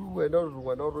maindu wena o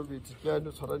rwana o robetse ke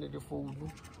ano tshwarane di phone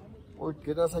o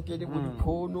kena sa ke di mo di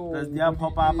phone dia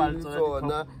pop up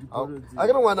tsona a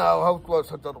ke ngwana ha o twa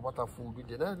tsata go batla phone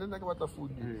dena le nna ke batla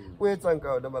phone o etsang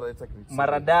ka ona mara etsa great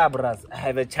marada bras I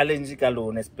have a challenge ka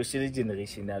lona especially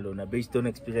generation ya lona based on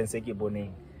experience ke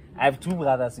boneng I have two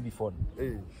brothers before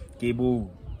ke bo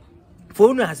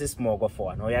phone has a smoke of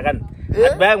one o ya kan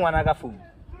ba ngwana ka phone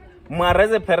mara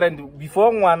as a parent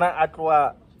before ngwana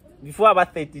atwa before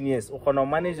about 13 years o khona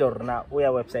manager rena o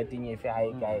ya website eng efe ha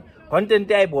e kae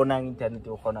content ai bonang internet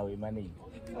o khona we manage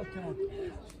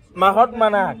ma hot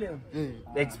manaka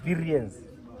experience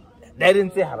that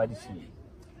didn't say have addition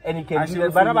and you can do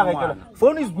bana ba rekela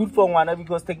phone is good for ngwana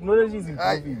because technology is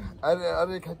improving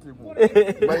are khatimo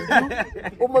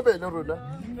o mabele rona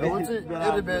o tse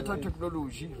e better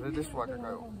technology re le swaka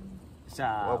ka yo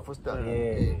wa foster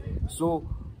so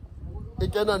e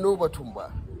kana no bathumba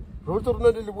roto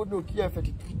rona le bono ki ya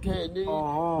 3310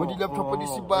 mo di laptop di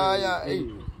sibaya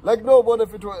like no bona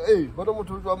fetwa bona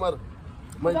motho o mara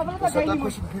my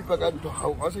question paper ka ntho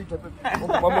how a se type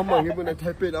ba mama nge bona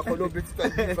type la go no betsa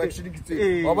fraction ke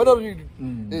tse wa bona re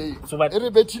so ba re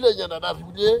betile nyana na re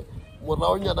bile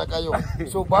morao nyana ka yo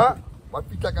so ba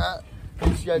fita ka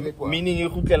siane kwa meaning e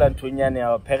gutlela nthonyane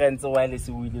ya parents wa le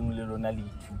se willing le lona le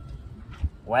ithuta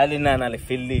wa le nana le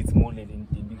felletse mo le leng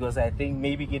because I think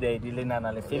maybe ke the idea le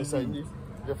nana le felletse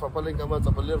le fa pa le ka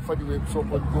matsa ba le fa di webshop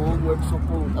go webshop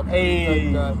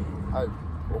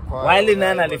while in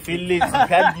nana le felletse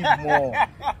can't give more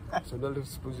so no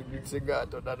responsibility ga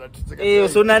to dana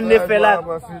so nanne fela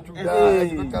ma fitu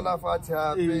ga kala fa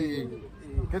tshape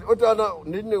ke o tana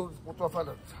nne o tswa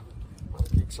fala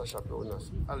ke sa shape ona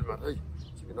almar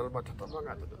ke na le mathata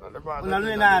mangata le ba ona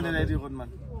le nana le di godman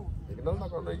ke na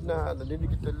ka le ina le di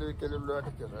kitele ke le lo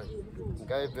ka tsara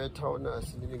nka e beta ona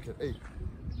sinini ke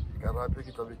ka rape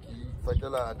ke tlabe ke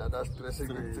fakela dana stress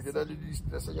ke na le di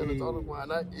stress ya le tsara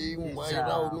ngwana ngwa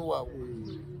ira o no wa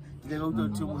le lo to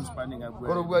two months spanning a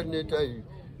go bua ne tai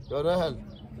yona hal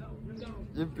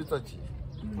e pitachi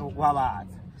wa ba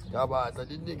ya ba tsa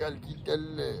di ka le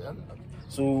kitelle.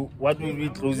 So what will be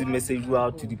closing message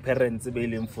out to the parents be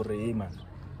leng for ema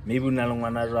maybe una le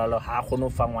ngwana jalo ha gono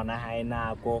fa ngwana ha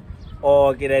ena ko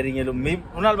o ke ra ringelo maybe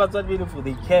una le batswadi be for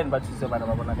they can but se bana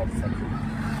ba bona ka disappoint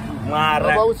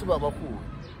mara ba o se ba ba go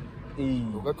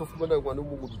o ka to fumana ngwana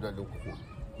mo modula le go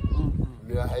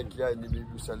me ha ke ni be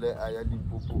busale a ya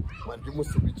Limpopo ma ke mo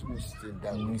sebetsi mo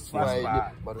sitenda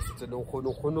ba re setse le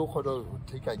gono go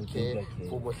take care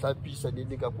go mo hlapisa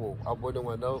ne ka bo a bone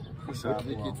ngwana o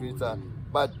tle ke tswetsa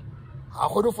but a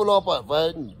go follow up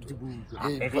ba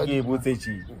ke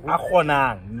botsetsi a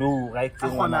gonang no right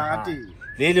thing ngwana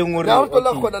le leng gore ga o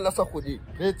tla gona la sa godi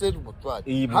re tse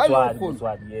botswadi ha le go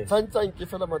tsantsan ke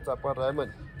fela matsapa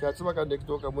Raymond ke a tseba ka next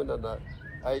ka mona na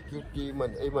IQT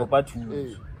man ba thu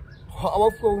ha wa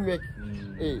go make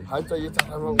ha tsa yetsa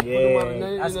ga go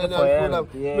mara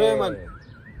ne man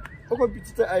o go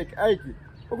bitse aiki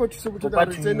o go thusa botho ka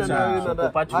tsena na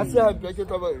ha se ha ke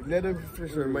tla ba le dem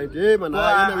fresh my day man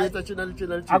a ina yetsa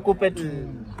channel a go petu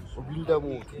o binda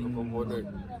motho go bona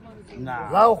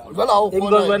na la o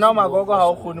because when o magogo ha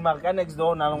o khone mara ka next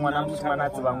door na ngwana mo tshwana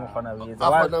tsebang go gona o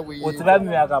etsa o tseba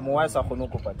mme ka mo wa sa khone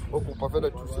go patu o kopa fela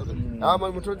thuso a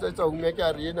ma motho tsa o mme ke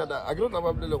a re ena da a ke tla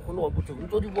ba bolele go no wa botho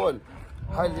ntse di bona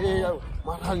ha le ya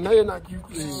mara nna yena ke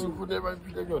se go ne ba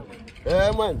pile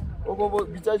yona man o go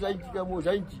bitsa janki ka mo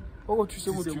janki o go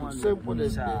thuse motho simple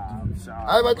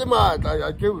ai ba tle matla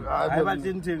ya ke ai ba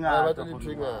tenteng ai ba tle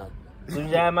tsenga So do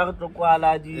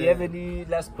you have any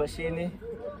last question?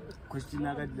 Question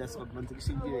I got last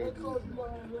question.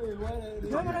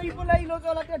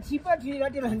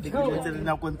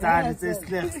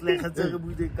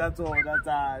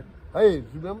 Hey,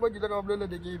 remember the problem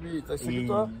they gave me? I said,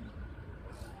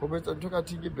 bell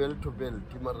to bell.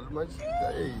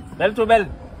 Bell to bell.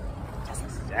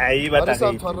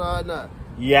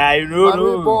 Yeah, you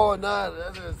know.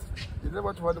 You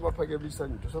never to about Pagabison.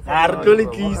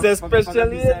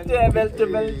 Especially bell to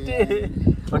bell.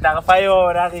 But I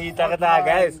fire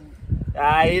guys.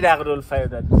 I don't fire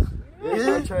that.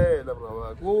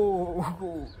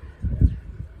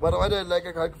 But I don't like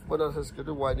a kind of has to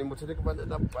do wine in Mutanic, but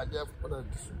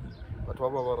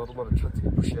what about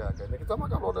Pushak? And it's a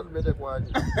matter of medic wine.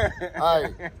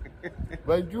 Aye,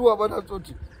 but you are what I told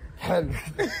you. Hell,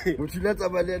 would you let a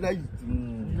man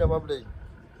never play?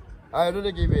 I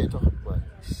don't give it.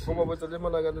 Come over to the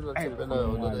Malaga and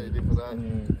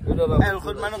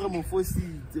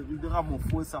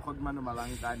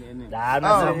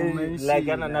like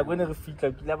I'm going to refit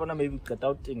like 11 maybe cut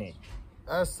out in it.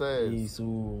 I say, so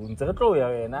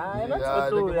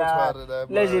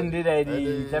legendary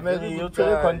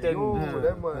content.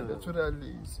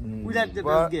 We let the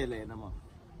girl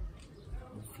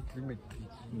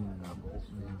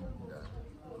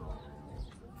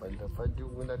find you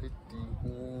when I did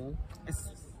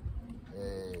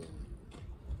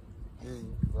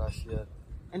Russia.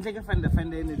 And take a find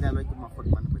any dialogue with my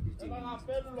hotman.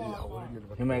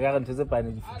 You may go into the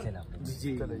panel.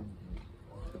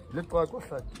 Let go of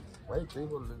that. Why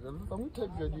table? I'm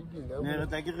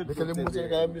taking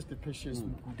Mr. Patience.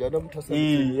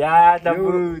 Yeah, the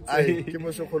I give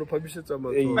us a whole permission.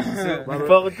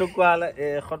 Before to call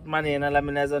hotman and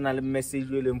Alaminazan and message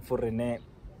William for Rene.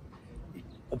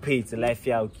 Operates life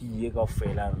out key go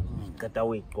fail cut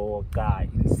away go guy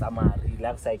in summer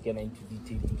relax I can into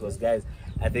detail because guys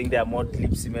I think there are more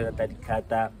clips similar to the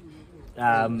kata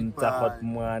hot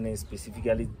one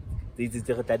specifically this is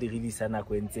the release and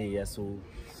so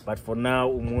but for now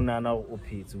umuna now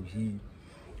operates he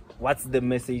what's the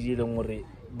message you don't worry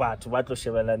but what to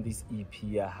Chevalan this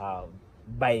EP how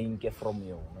buying from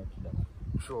you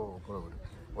sure probably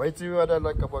why do you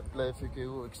like about life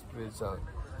you experience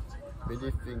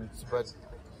many things, but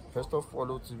first of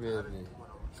all, it's very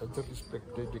such a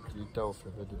respected the creator of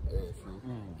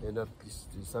and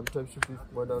artist. Sometimes you feel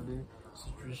money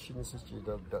situations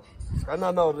that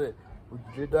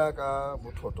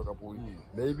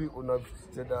maybe on a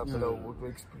stand up and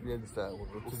experience that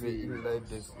in life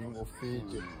there's thing of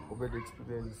faith or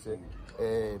experience.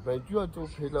 But you are to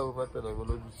pay over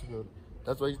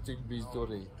that's why it's a big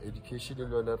story. Education in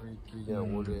Kenya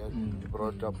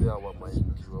brought up our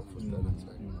mind for that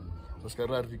time.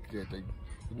 Regret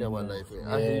in our life. I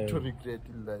hate to regret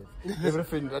in life.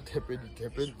 Everything that happened, it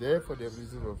happened there for the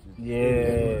reason of it.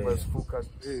 Yeah. We must focus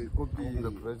on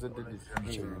the present and the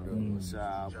future.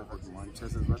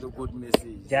 What a good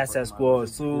message. Yes, as well.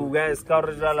 So guys,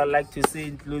 I like to say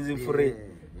inclusive for it.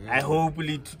 I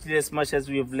hopefully today as much as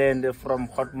we have learned from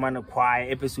Hotman Choir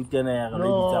episode 10.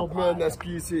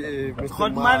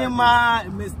 Hotman ma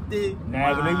mistake.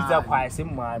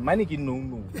 Money can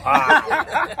no.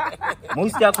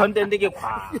 Most of content they get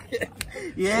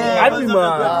yeah,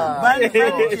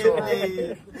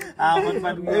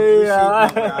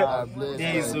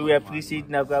 we appreciate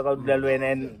now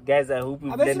and guys I hope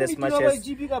we've learned as much as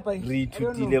read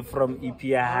to deal from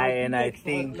EPI high and I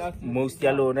think most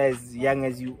alone as young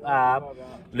as you are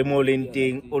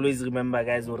always remember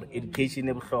guys or education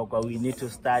we need to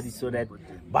study so that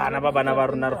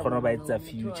it's a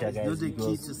future guys. The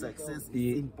key to success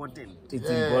is important. It's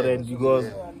important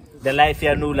because the life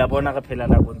you know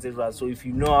so if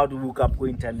you know how to hook up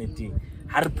internet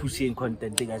hard pushing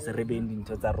content guys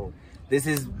this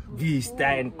is Vista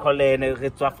and Colin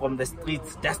from the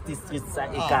streets, dusty streets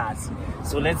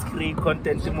so let's create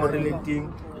content more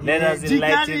relating. Let us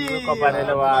enlighten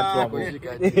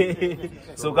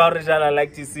so I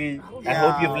like to see. I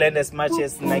hope you've learned as much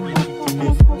as Nike.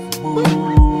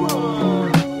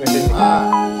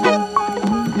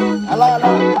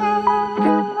 Hello.